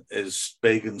man is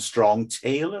big and strong.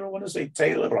 Taylor, I want to say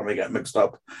Taylor, but I'm going to get mixed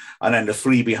up. And then the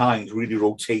three behind really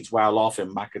rotate well off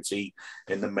him. McAtee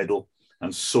in the middle,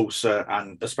 and Sosa,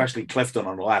 and especially Clifton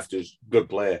on the left, who's a good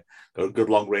player. Got a good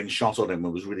long-range shot on him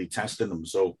and was really testing them.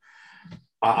 So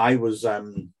I was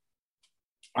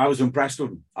impressed with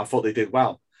them. I thought they did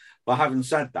well. But having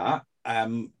said that,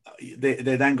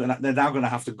 they're now going to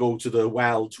have to go to the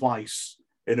well twice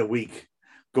in a week,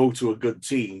 go to a good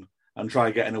team, and try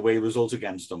to get an away result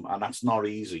against them. And that's not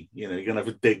easy. You're going to have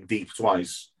to dig deep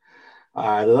twice. They've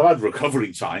had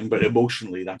recovery time, but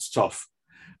emotionally, that's tough.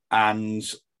 And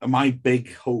my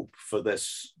big hope for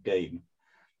this game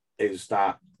is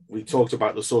that we talked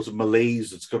about the sort of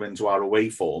malaise that's come into our away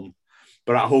form,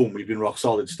 but at home, we've been rock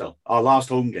solid still. Our last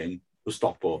home game was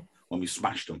Stockport when we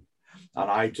smashed them. And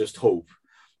I just hope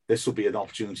this will be an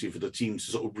opportunity for the team to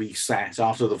sort of reset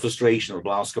after the frustration of the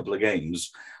last couple of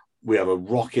games. We have a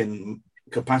rocking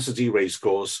capacity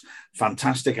racecourse,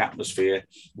 fantastic atmosphere.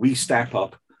 We step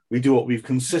up. We do what we've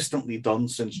consistently done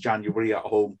since January at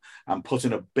home and put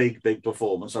in a big, big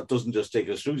performance that doesn't just take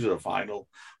us through to the final,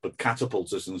 but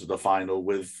catapults us into the final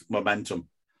with momentum.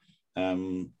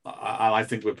 And I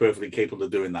think we're perfectly capable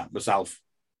of doing that myself.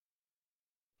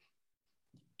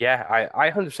 Yeah, I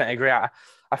 100% agree. I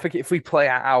think if we play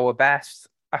at our best,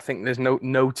 I think there's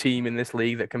no team in this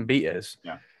league that can beat us.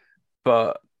 Yeah.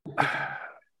 But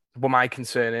what my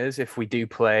concern is, if we do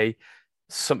play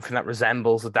something that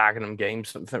resembles the Dagenham game,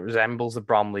 something that resembles the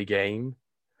Bromley game,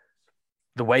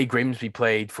 the way Grimsby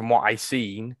played, from what I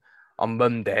seen on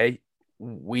Monday,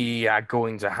 we are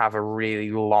going to have a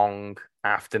really long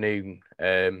afternoon.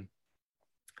 They're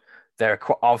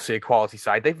obviously a quality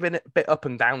side. They've been a bit up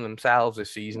and down themselves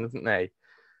this season, haven't they?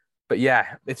 But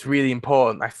yeah, it's really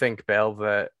important, I think, Bill,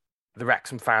 that the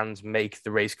Wrexham fans make the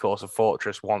racecourse a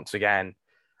fortress once again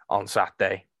on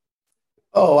Saturday.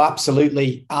 Oh,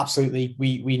 absolutely. Absolutely.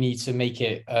 We need to make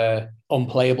it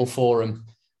unplayable for them,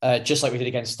 just like we did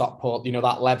against Stockport.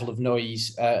 That level of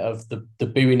noise of the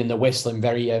booing and the whistling,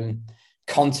 very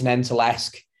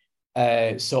continental-esque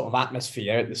sort of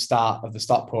atmosphere at the start of the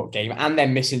Stockport game, and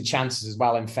then missing chances as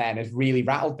well, in fairness, really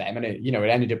rattled them. And it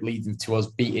ended up leading to us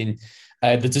beating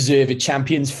the deserved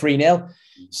champions 3-0.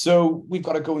 So we've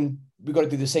got to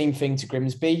do the same thing to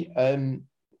Grimsby.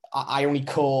 I only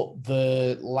caught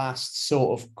the last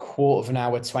sort of quarter of an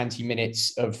hour, 20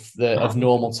 minutes of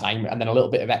normal time, and then a little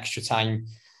bit of extra time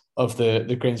of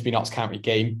the Grimsby Notts County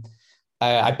game.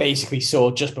 I basically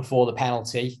saw just before the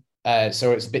penalty,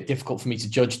 so it's a bit difficult for me to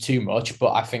judge too much.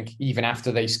 But I think even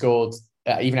after they scored,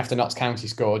 even after Notts County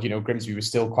scored, Grimsby was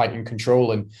still quite in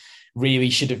control and really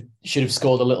should have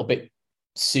scored a little bit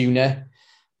sooner.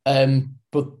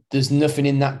 But there's nothing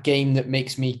in that game that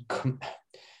makes me.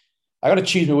 I got to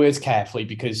choose my words carefully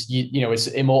because it's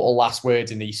immortal last words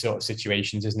in these sort of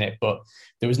situations, isn't it? But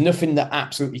there was nothing that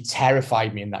absolutely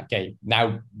terrified me in that game.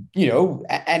 Now,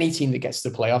 any team that gets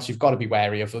to the playoffs, you've got to be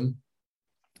wary of them.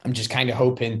 I'm just kind of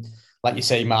hoping, like you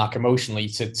say, Mark, emotionally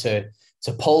to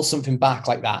pull something back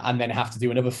like that and then have to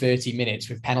do another 30 minutes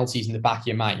with penalties in the back of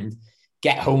your mind,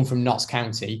 get home from Notts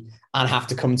County and have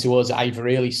to come to us either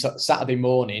early Saturday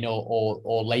morning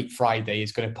or late Friday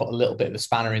is going to put a little bit of the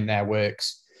spanner in their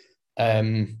works.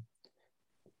 We'll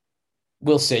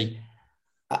see.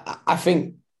 I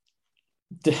think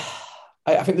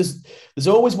there's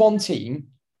always one team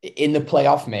in the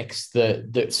playoff mix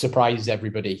that surprises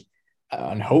everybody,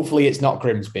 and hopefully it's not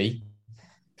Grimsby.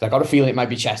 I got a feeling it might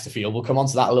be Chesterfield. We'll come on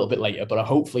to that a little bit later, but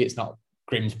hopefully it's not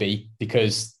Grimsby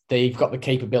because they've got the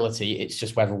capability. It's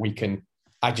just whether we can.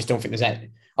 I just don't think there's any.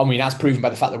 I mean, as proven by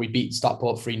the fact that we beat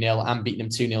Stockport 3-0 and beaten them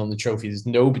 2-0 in the trophy. There's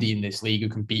nobody in this league who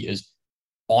can beat us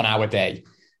on our day.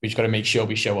 We just got to make sure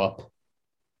we show up.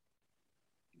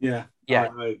 Yeah.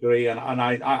 I agree, and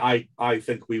I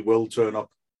think we will turn up.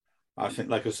 I think,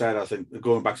 like I said,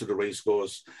 going back to the race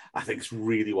scores, I think it's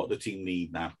really what the team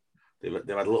need now. They've had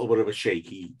a little bit of a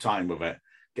shaky time with it.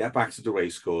 Get back to the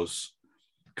race course,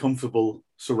 comfortable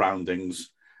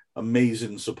surroundings,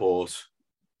 amazing support.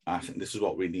 I think this is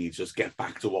what we need. Just get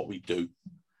back to what we do,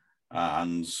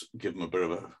 and give them a bit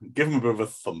of a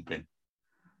thumping.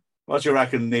 What do you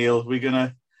reckon, Neil? We're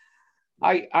gonna.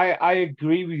 I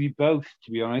agree with you both.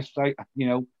 To be honest,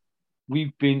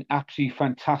 we've been absolutely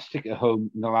fantastic at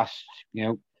home in the last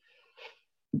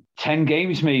 10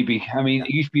 games, maybe. I mean, it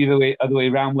used to be the other way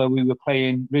around where we were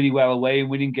playing really well away and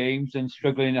winning games and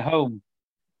struggling at home.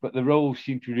 But the roles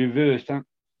seem to be reversed. And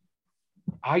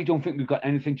I don't think we've got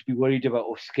anything to be worried about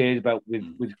or scared about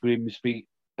with Grimsby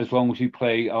as long as we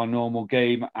play our normal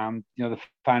game and, the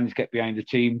fans get behind the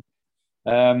team.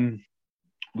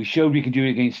 We showed we can do it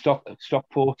against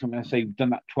Stockport. And when I say we've done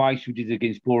that twice, we did it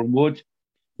against Boreham Wood,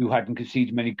 who hadn't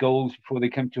conceded many goals before they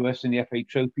came to us in the FA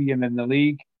Trophy and then the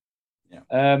league.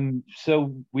 Yeah.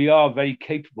 So we are very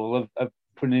capable of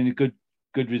putting in a good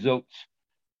results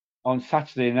on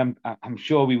Saturday, and I'm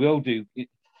sure we will do.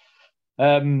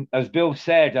 As Bill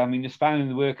said, I mean, the spanner in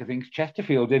the work, I think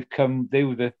Chesterfield, they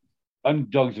were the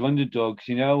underdogs of underdogs,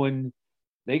 and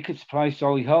they could surprise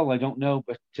Solihull. I don't know,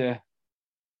 but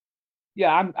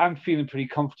I'm feeling pretty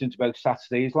confident about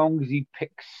Saturday as long as he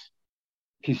picks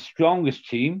his strongest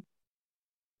team.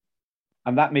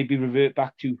 And that maybe revert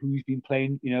back to who's been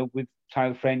playing, with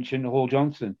Tyler French and Hall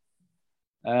Johnson.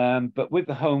 But with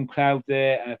the home crowd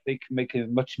there, and if they can make as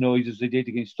much noise as they did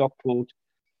against Stockport,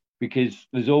 because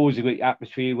there's always a great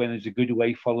atmosphere when there's a good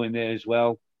away following there as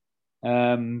well.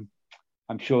 I'm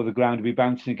sure the ground will be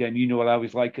bouncing again. You know what I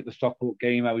was like at the Stockport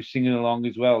game. I was singing along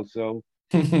as well. So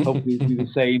hopefully it'll be the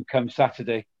same come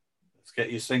Saturday. Let's get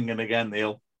you singing again,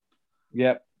 Neil.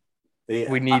 Yep.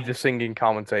 We need the singing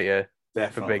commentator.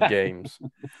 Definitely. For big games.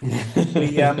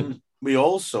 We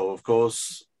also, of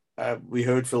course, we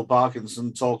heard Phil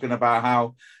Parkinson talking about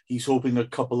how he's hoping a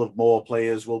couple of more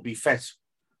players will be fit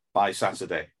by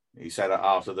Saturday. He said it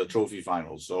after the trophy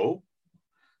final. So,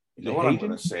 you know what I'm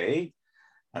going to say?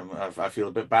 I feel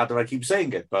a bit bad that I keep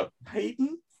saying it, but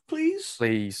Hayden, please.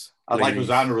 Please. I'd like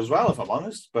Rosanna as well, if I'm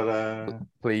honest, but...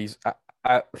 Please.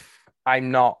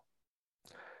 I'm not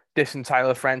dissing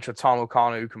Tyler French or Tom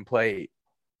O'Connor, who can play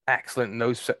excellent in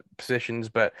those positions,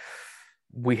 but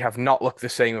we have not looked the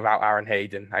same without Aaron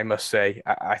Hayden, I must say.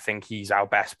 I think he's our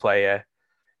best player.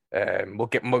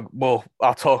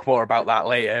 I'll talk more about that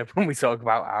later when we talk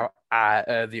about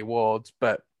the awards,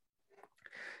 but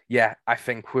yeah, I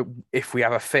think if we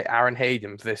have a fit Aaron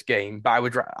Hayden for this game, but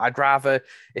I'd rather,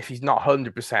 if he's not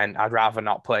 100%, I'd rather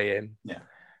not play him. Yeah.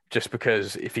 Just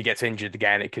because if he gets injured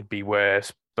again, it could be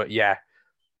worse. But yeah,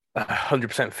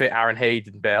 100% fit Aaron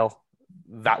Hayden, Bill,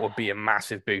 that would be a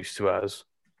massive boost to us.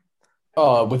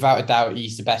 Oh, without a doubt,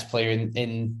 he's the best player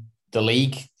in the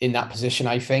league in that position,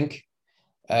 I think.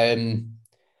 And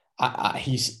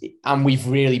we've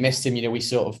really missed him. We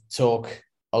sort of talk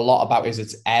a lot about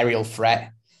his aerial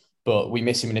threat, but we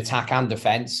miss him in attack and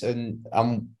defence, and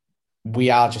we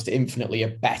are just infinitely a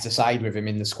better side with him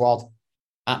in the squad.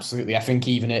 Absolutely. I think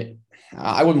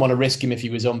I wouldn't want to risk him if he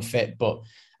was unfit, but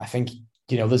I think,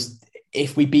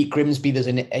 if we beat Grimsby, there's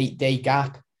an 8-day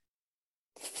gap.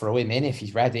 Throw him in if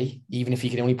he's ready, even if he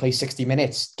can only play 60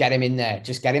 minutes. Get him in there.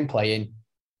 Just get him playing.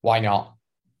 Why not?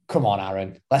 Come on,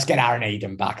 Aaron. Let's get Aaron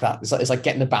Aiden back. It's like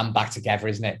getting the band back together,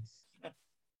 isn't it?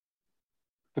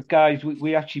 But guys,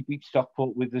 we actually beat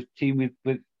Stockport with the team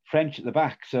with French at the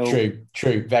back. So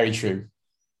true, very true.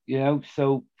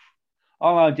 So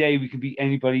on our day we can beat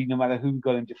anybody, no matter who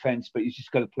got in defence. But you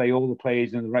just got to play all the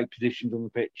players in the right positions on the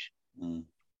pitch.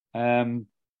 And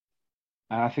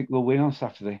I think we'll win on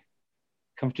Saturday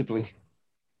comfortably.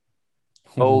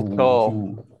 Old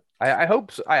call. I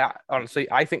hope so.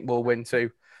 Honestly, I think we'll win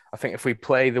too. I think if we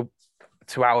play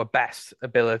to our best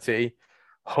ability,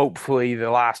 hopefully the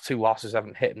last 2 losses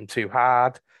haven't hit them too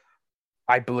hard.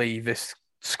 I believe this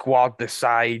squad, this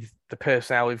side, the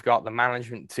personnel we've got, the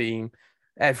management team,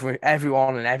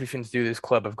 everyone and everything to do with this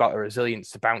club have got the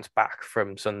resilience to bounce back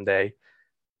from Sunday.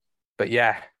 But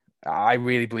yeah, I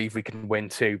really believe we can win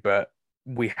too, but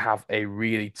we have a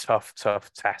really tough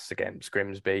test against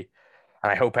Grimsby.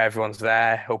 And I hope everyone's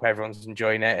there. Hope everyone's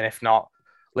enjoying it. And if not,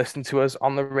 listen to us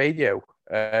on the radio.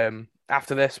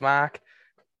 After this, Mark,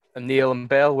 and Neil and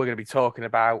Bill, we're going to be talking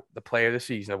about the Player of the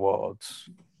Season awards.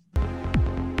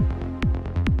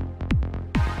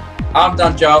 I'm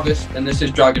Dan Jarvis, and this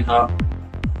is Dragonheart.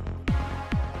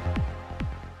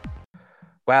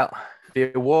 Well,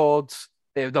 the awards,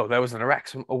 there was an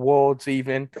Wrexham Awards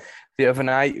evening the other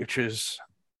night, which was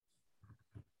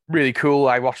really cool.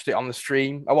 I watched it on the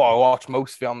stream. I watched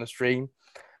most of it on the stream.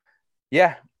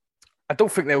 Yeah, I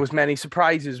don't think there was many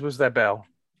surprises, was there, Bill?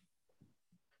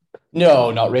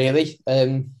 No, not really.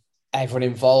 Everyone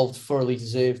involved thoroughly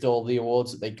deserved all the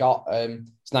awards that they got.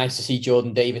 It's nice to see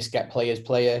Jordan Davis get Players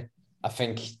Player. I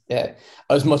think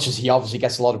as much as he obviously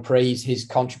gets a lot of praise, his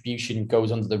contribution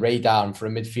goes under the radar. And for a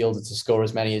midfielder to score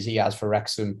as many as he has for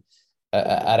Wrexham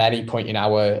at any point in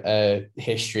our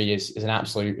history is an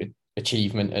absolute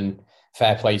achievement, and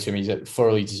fair play to him. He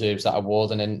thoroughly deserves that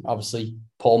award. And then obviously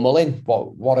Paul Mullin,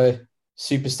 what a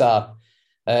superstar.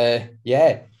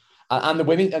 And the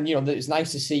women, and it's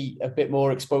nice to see a bit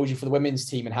more exposure for the women's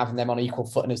team and having them on equal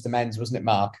footing as the men's, wasn't it,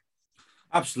 Mark?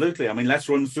 Absolutely. I mean, let's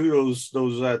run through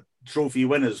those trophy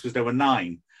winners, because there were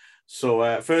 9.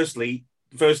 So firstly,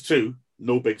 first 2,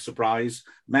 no big surprise.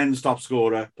 Men's top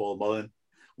scorer, Paul Mullin.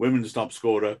 Women's top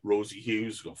scorer, Rosie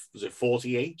Hughes. Was it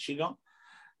 48 she got?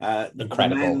 Incredible.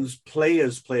 The men's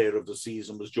Players Player of the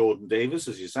season was Jordan Davis,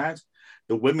 as you said.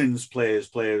 The women's Players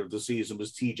Player of the season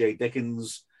was TJ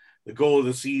Dickens. The goal of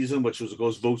the season, which was, of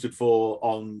course, voted for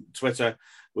on Twitter,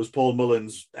 was Paul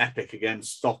Mullin's epic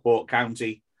against Stockport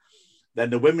County.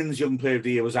 Then the Women's Young Player of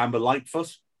the Year was Amber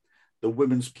Lightfoot. The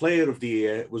Women's Player of the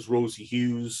Year was Rosie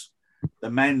Hughes. The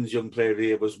Men's Young Player of the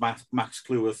Year was Max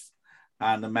Cleworth.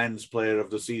 And the Men's Player of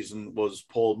the Season was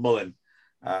Paul Mullin.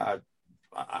 I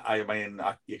mean,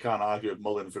 you can't argue with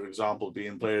Mullin, for example,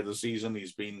 being Player of the Season.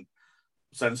 He's been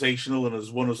sensational and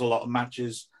has won us a lot of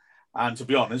matches. And to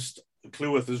be honest,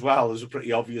 Cleworth as well is a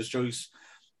pretty obvious choice.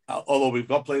 Although we've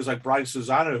got players like Bryce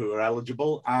Susanna who are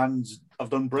eligible and have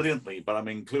done brilliantly. But I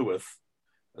mean, Cleworth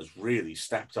has really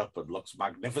stepped up and looks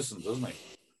magnificent, doesn't he?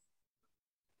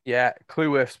 Yeah,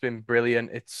 Cleworth's been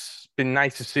brilliant. It's been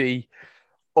nice to see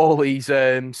all these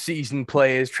seasoned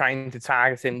players trying to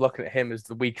target him, looking at him as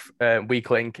the weak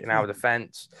link in our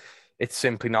defence. It's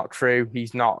simply not true.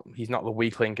 He's not the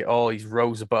weak link at all. He's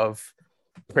rose above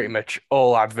pretty much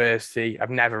all adversity. I've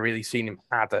never really seen him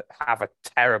have a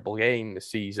terrible game this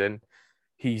season.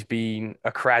 He's been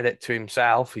a credit to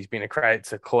himself. He's been a credit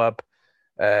to the club.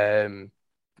 One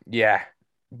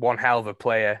hell of a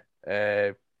player.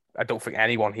 I don't think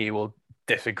anyone here will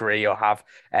disagree or have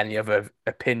any other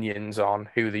opinions on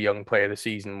who the young player of the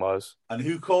season was. And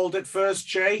who called it first,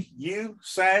 Che? You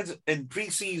said in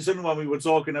pre-season when we were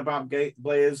talking about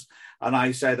players, and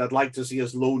I said I'd like to see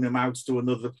us loan him out to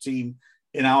another team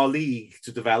in our league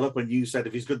to develop, and you said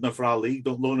if he's good enough for our league,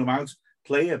 don't loan him out,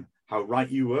 play him. How right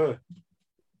you were.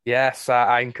 Yes,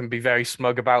 I can be very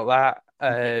smug about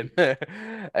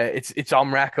that. It's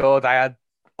on record. I had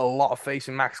a lot of faith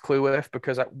in Max Cleworth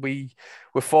because we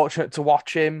were fortunate to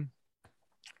watch him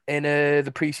in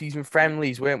the pre-season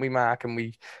friendlies, weren't we, Mark? And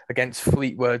we against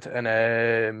Fleetwood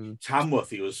and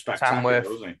Tamworth, he was spectacular,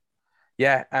 wasn't he?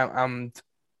 Yeah, and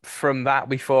from that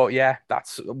we thought,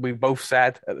 we both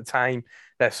said at the time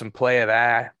there's some player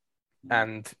there,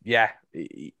 and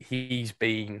he's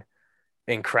been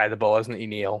incredible, hasn't he,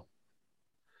 Neil?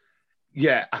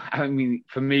 Yeah, I mean,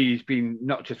 for me, he's been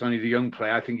not just only the young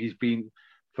player. I think he's been,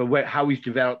 for how he's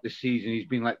developed this season, he's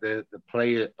been like the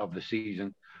player of the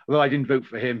season. Although I didn't vote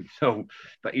for him,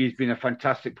 but he's been a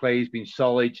fantastic player. He's been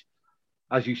solid.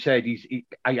 as you said,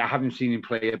 I haven't seen him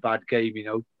play a bad game.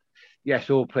 Yes,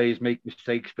 all players make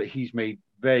mistakes, but he's made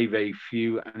very, very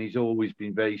few, and he's always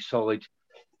been very solid.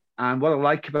 And what I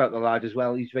like about the lad as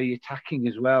well, he's very attacking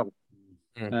as well.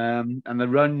 And the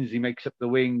runs he makes up the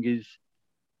wing is,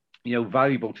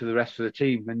 valuable to the rest of the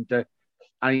team. And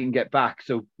he can get back.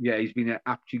 So, yeah, he's been an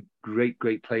absolute great,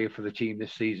 great player for the team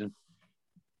this season.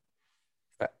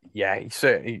 Yeah, he's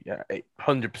certainly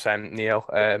 100%,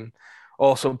 Neil.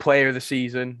 Also, player of the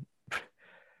season,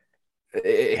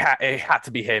 it had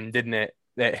to be him, didn't it?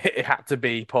 It had to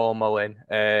be Paul Mullin.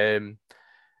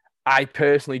 I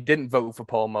personally didn't vote for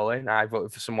Paul Mullin. I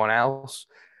voted for someone else.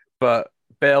 But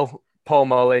Bill, Paul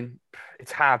Mullin,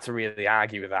 it's hard to really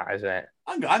argue with that, isn't it?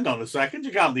 Hang on a second.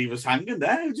 You can't leave us hanging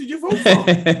there. Who did you vote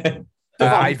for?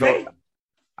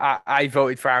 I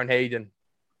voted for Aaron Hayden.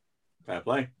 Fair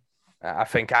play. I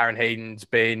think Aaron Hayden's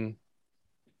been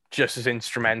just as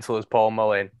instrumental as Paul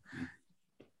Mullin,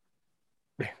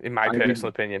 in my personal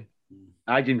opinion.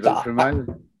 I didn't vote for him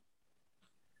either.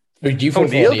 Who did you vote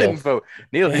for? Neil didn't vote.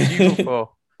 Neil, who did you vote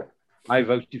for? I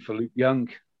voted for Luke Young.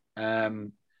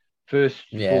 First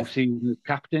full season as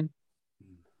captain.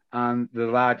 And the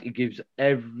lad, he gives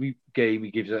every game,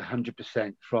 he gives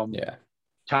 100% from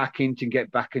attacking to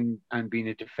get back and being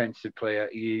a defensive player.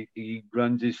 He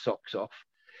runs his socks off.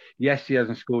 Yes, he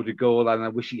hasn't scored a goal, and I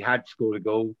wish he had scored a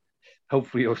goal.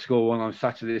 Hopefully he'll score one on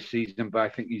Saturday this season, but I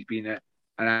think he's been an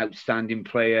outstanding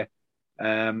player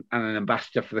and an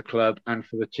ambassador for the club and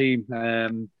for the team. A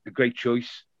great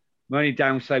choice. My only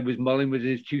downside was Mullin with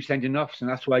his 2 sending-offs, and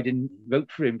that's why I didn't vote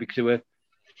for him, because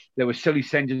there were silly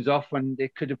sendings off, and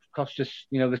it could have cost us,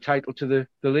 the title to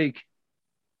the league.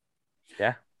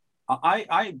 Yeah.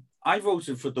 I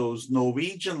voted for those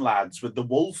Norwegian lads with the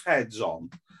wolf heads on.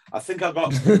 I think I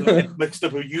got mixed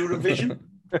up with Eurovision.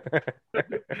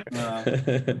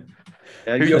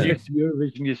 You're used to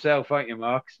Eurovision yourself, aren't you,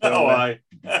 Mark? So, I.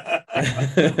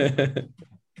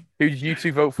 Who did you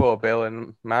two vote for, Bill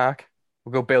and Mark?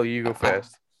 We'll go, Bill, you go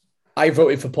first. I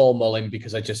voted for Paul Mullin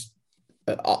because I just,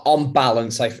 on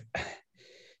balance,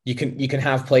 you can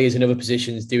have players in other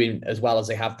positions doing as well as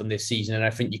they have done this season, and I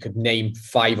think you could name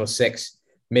 5 or 6,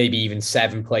 maybe even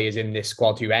 7 players in this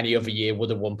squad who any other year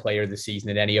would have won player of the season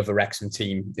in any other Wrexham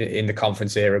team in the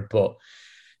conference era. But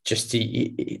just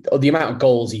the amount of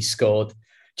goals he scored.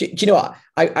 Do you know what?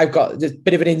 I've got a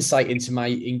bit of an insight into my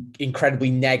incredibly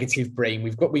negative brain.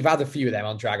 We've had a few of them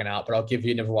on Dragonheart, but I'll give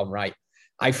you another one. Right,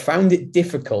 I found it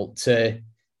difficult to,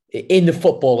 in the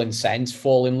footballing sense,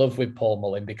 fall in love with Paul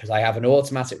Mullin, because I have an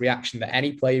automatic reaction that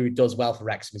any player who does well for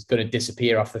Wrexham is going to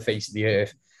disappear off the face of the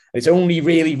earth. It's only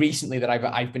really recently that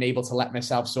I've been able to let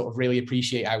myself sort of really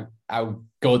appreciate how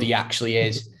good he actually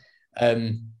is.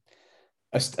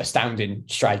 Astounding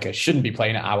striker, shouldn't be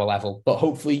playing at our level, but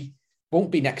hopefully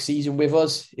won't be next season with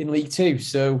us in League Two.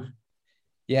 So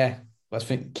yeah, let's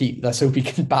hope he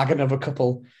can bag another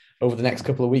couple over the next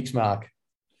couple of weeks, Mark.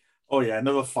 Oh yeah,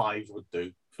 another 5 would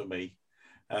do for me.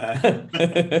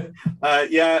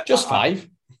 Yeah, just 5.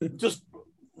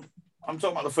 I'm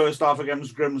talking about the first half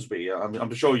against Grimsby.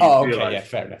 I'm sure you. Oh, okay, yeah,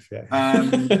 fair enough. Yeah.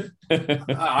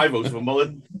 I voted for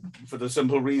Mullin for the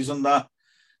simple reason that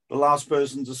the last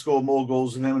person to score more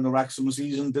goals than him in the Wrexham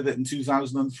season did it in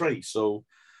 2003. So,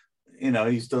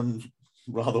 he's done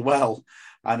rather well.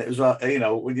 And it was,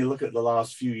 when you look at the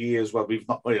last few years where we've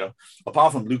not,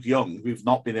 apart from Luke Young, we've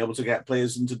not been able to get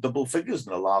players into double figures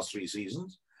in the last 3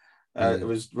 seasons. It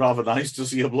was rather nice to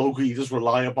see a bloke who you just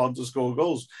rely upon to score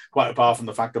goals, quite apart from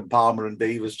the fact that Palmer and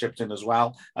Davis chipped in as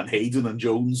well, and Hayden and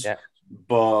Jones. Yeah.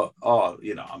 But,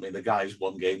 the guy's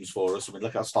won games for us.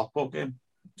 Look at Stockport game.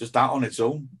 Just that on its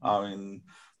own.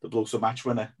 The bloke's a match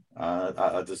winner.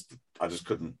 I just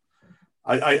couldn't.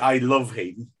 I love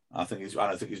Hayden. I think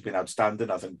he's been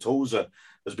outstanding. I think Tozer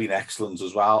has been excellent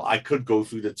as well. I could go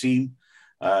through the team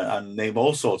and name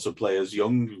all sorts of players.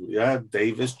 Young,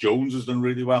 Davis, Jones has done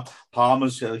really well.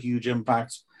 Palmer's had a huge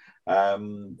impact.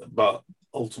 But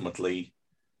ultimately,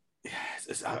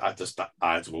 I had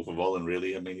to go for Mullin,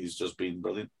 really. He's just been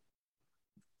brilliant.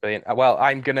 Brilliant. Well,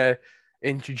 I'm going to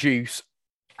introduce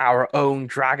our own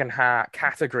Dragonheart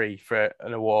category for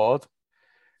an award.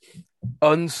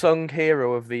 Unsung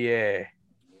Hero of the Year.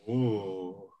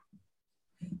 Ooh.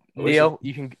 Neil,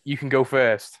 you can go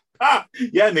first.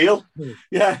 Yeah, Neil.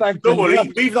 Yeah, don't worry.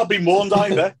 We've not been mourned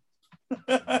either.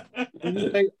 When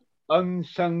you say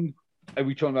unsung, are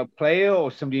we talking about player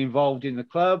or somebody involved in the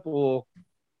club, or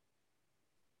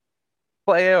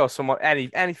player or someone?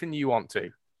 Anything you want to.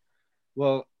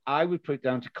 Well, I would put it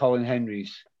down to Colin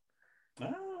Henrys.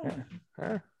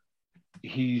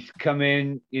 He's come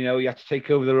in. He had to take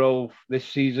over the role this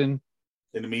season.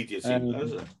 In the media team,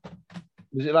 is it?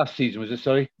 Was it last season? Was it?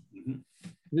 Sorry.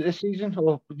 Was it this season,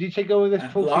 or did he take over this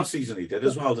trophy? Last season he did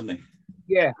as well, didn't he?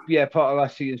 Yeah, part of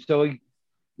last season. So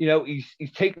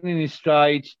he's taken in his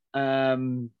stride.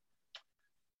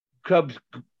 Clubs,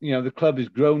 the club has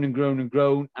grown and grown and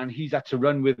grown, and he's had to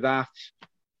run with that.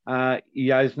 He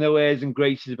has no airs and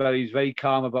graces about it. He's very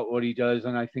calm about what he does,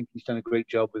 and I think he's done a great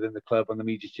job within the club on the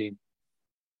media team.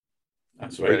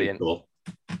 That's brilliant. Cool.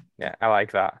 Yeah, I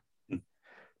like that.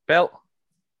 Bill?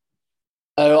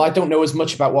 I don't know as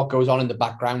much about what goes on in the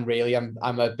background, really. I'm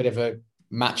a bit of a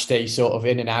match day sort of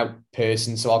in and out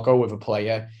person, so I'll go with a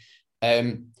player.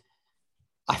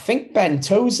 I think Ben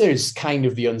Tozer is kind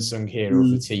of the unsung hero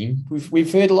of the team.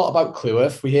 We've heard a lot about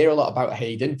Cleworth. We hear a lot about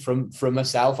Hayden from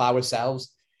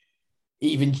ourselves.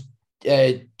 Even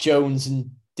Jones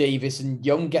and Davis and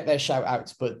Young get their shout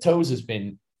outs, but Tozer's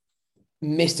been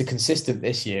Mr. Consistent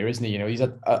this year, isn't he? He's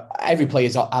had every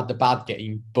player's had the bad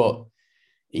game, but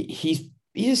he's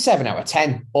a 7 out of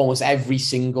 10 almost every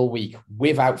single week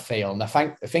without fail. And I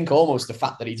think almost the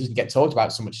fact that he doesn't get talked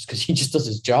about so much is because he just does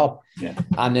his job. Yeah.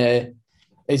 And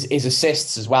his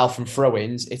assists as well from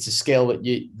throw-ins, it's a skill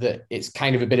that it's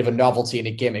kind of a bit of a novelty and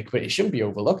a gimmick, but it shouldn't be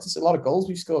overlooked. There's a lot of goals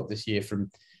we've scored this year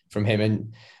from him,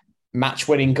 and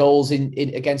match-winning goals in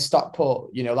against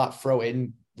Stockport. That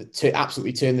throw-in to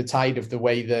absolutely turn the tide of the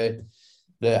way the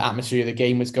atmosphere of the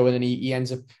game was going, and he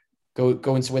ends up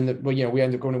going to win we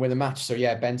end up going to win the match. So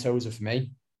yeah, Ben Tozer for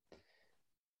me.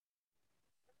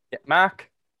 Yeah, Mark.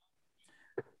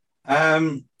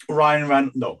 Ryan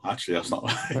Ran. No, actually, that's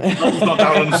not. That's not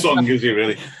that unsung, is he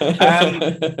really?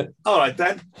 All right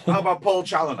then. How about Paul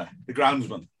Challoner, the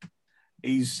groundsman?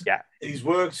 He's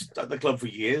worked at the club for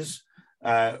years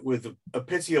with a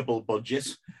pitiable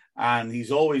budget, and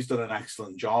he's always done an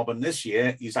excellent job. And this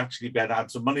year, he's actually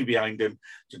had some money behind him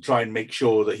to try and make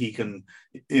sure that he can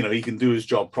do his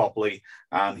job properly.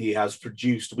 And he has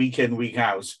produced week in, week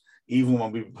out, even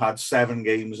when we've had 7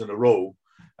 games in a row.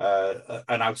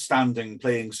 An outstanding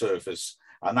playing surface,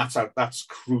 and that's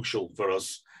crucial for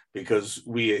us because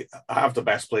we have the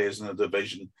best players in the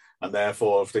division, and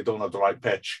therefore if they don't have the right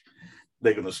pitch,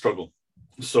 they're going to struggle.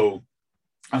 So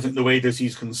I think the way that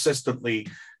he's consistently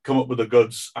come up with the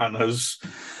goods and has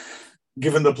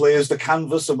given the players the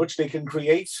canvas on which they can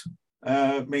create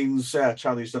means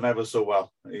Charlie's done ever so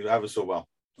well. And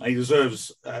he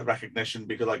deserves recognition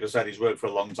because, like I said, he's worked for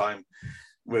a long time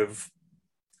with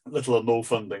little or no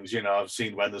fundings. I've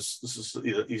seen when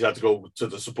he's had to go to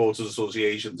the Supporters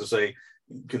Association to say,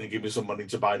 can you give me some money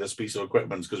to buy this piece of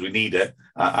equipment because we need it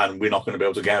and we're not going to be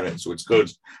able to get it. So it's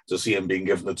good to see him being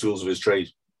given the tools of his trade.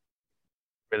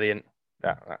 Brilliant.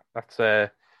 That's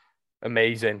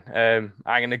amazing. I'm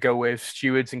going to go with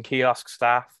stewards and kiosk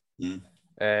staff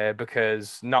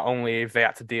because not only have they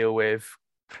had to deal with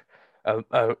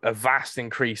a vast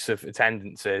increase of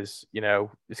attendances,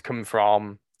 it's coming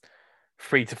from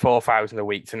 3,000 to 4,000 a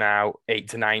week to now 8,000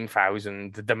 to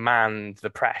 9,000. The demand, the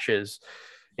pressures,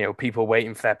 people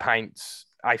waiting for their pints.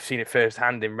 I've seen it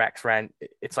firsthand in Rex Rent.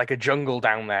 It's like a jungle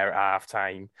down there at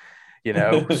halftime,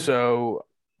 So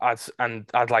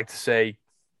I'd like to say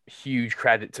huge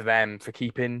credit to them for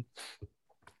keeping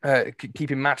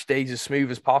match days as smooth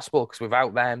as possible. Because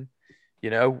without them,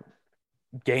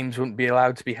 games wouldn't be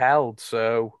allowed to be held.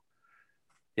 So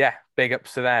yeah, big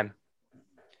ups to them.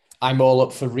 I'm all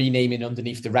up for renaming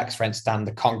underneath the Rex Rent stand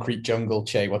the Concrete Jungle,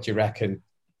 Che. What do you reckon?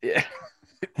 Yeah,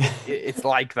 it's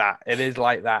like that. It is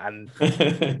like that. And,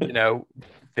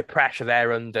 the pressure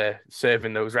they're under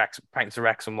serving those pints of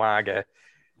Wrexham lager,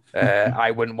 I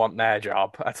wouldn't want their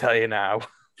job, I tell you now.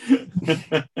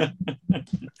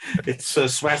 It's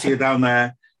sweatier down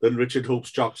there than Richard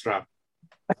Hope's jockstrap.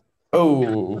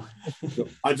 Oh.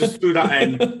 I just threw that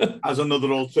in as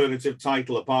another alternative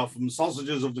title apart from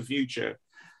Sausages of the Future.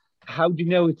 How do you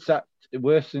know it's that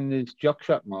worse than his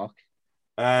jockstrap, Mark?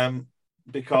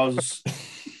 Because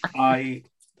I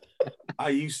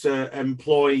used to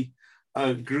employ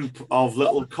a group of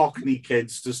little Cockney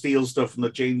kids to steal stuff from the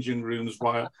changing rooms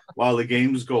while the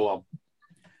games go on.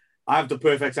 I have the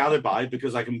perfect alibi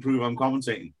because I can prove I'm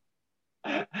commentating.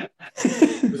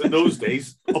 Because in those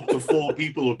days, up to 4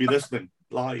 people would be listening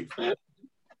live.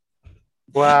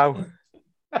 Wow.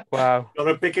 Got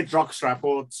to pick a jockstrap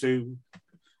or 2.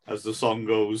 As the song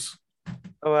goes.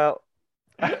 Oh, well.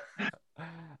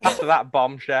 After that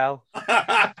bombshell.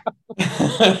 Can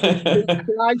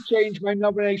I change my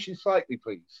nomination slightly,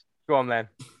 please? Go on, then.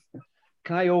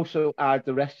 Can I also add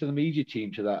the rest of the media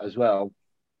team to that as well?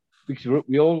 Because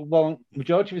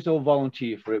majority of us all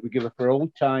volunteer for it. We give up our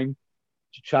own time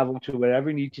to travel to wherever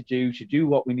we need to do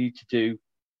what we need to do,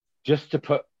 just to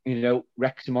put,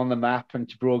 Wrexham on the map and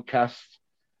to broadcast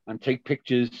and take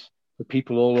pictures the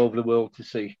people all over the world to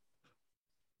see.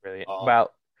 Brilliant.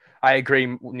 Well, I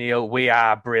agree, Neil. We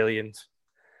are brilliant.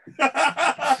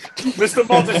 Mr.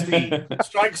 Modesty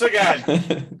strikes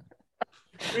again.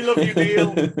 We love you,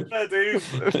 Neil. Fair dues.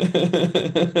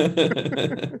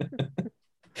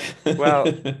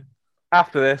 Well,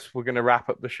 after this, we're going to wrap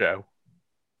up the show.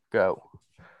 Go.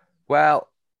 Well,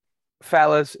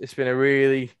 fellas, it's been a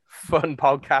really fun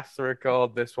podcast to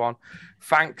record this one.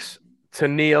 Thanks to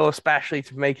Neil, especially,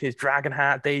 for making his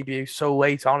Dragonheart debut so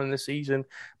late on in the season.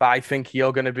 But I think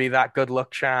you're going to be that good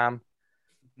luck charm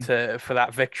for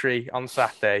that victory on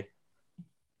Saturday.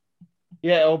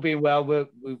 Yeah, all being well,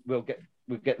 we'll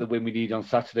get the win we need on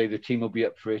Saturday. The team will be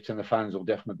up for it, and the fans will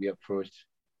definitely be up for it.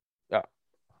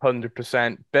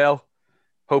 100%. Bill,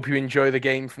 hope you enjoy the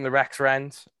game from the Rex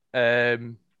Rent.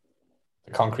 The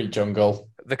concrete jungle.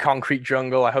 The concrete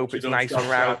jungle. I hope it's nice and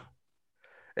round.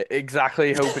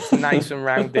 Exactly. Hope it's nice and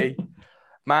roundy.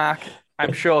 Mark,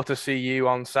 I'm sure to see you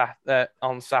on Saturday.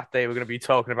 We're going to be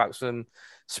talking about some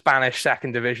Spanish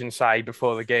second division side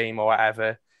before the game or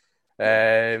whatever.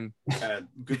 Good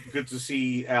to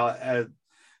see that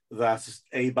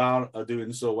Eibar are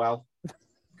doing so well.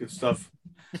 Good stuff.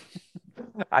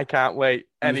 I can't wait.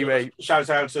 Anyway, shout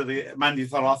out to the Mandy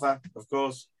Tharotha, of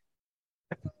course.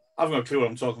 I've got a clue what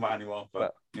I'm talking about anymore,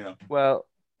 but you know. Well,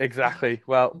 exactly.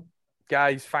 Well,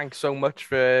 guys, thanks so much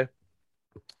for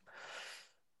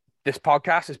this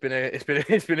podcast.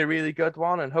 It's been a really good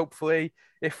one, and hopefully,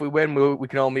 if we win, we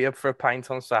can all meet up for a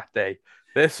pint on Saturday.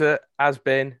 This has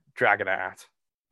been Dragonheart.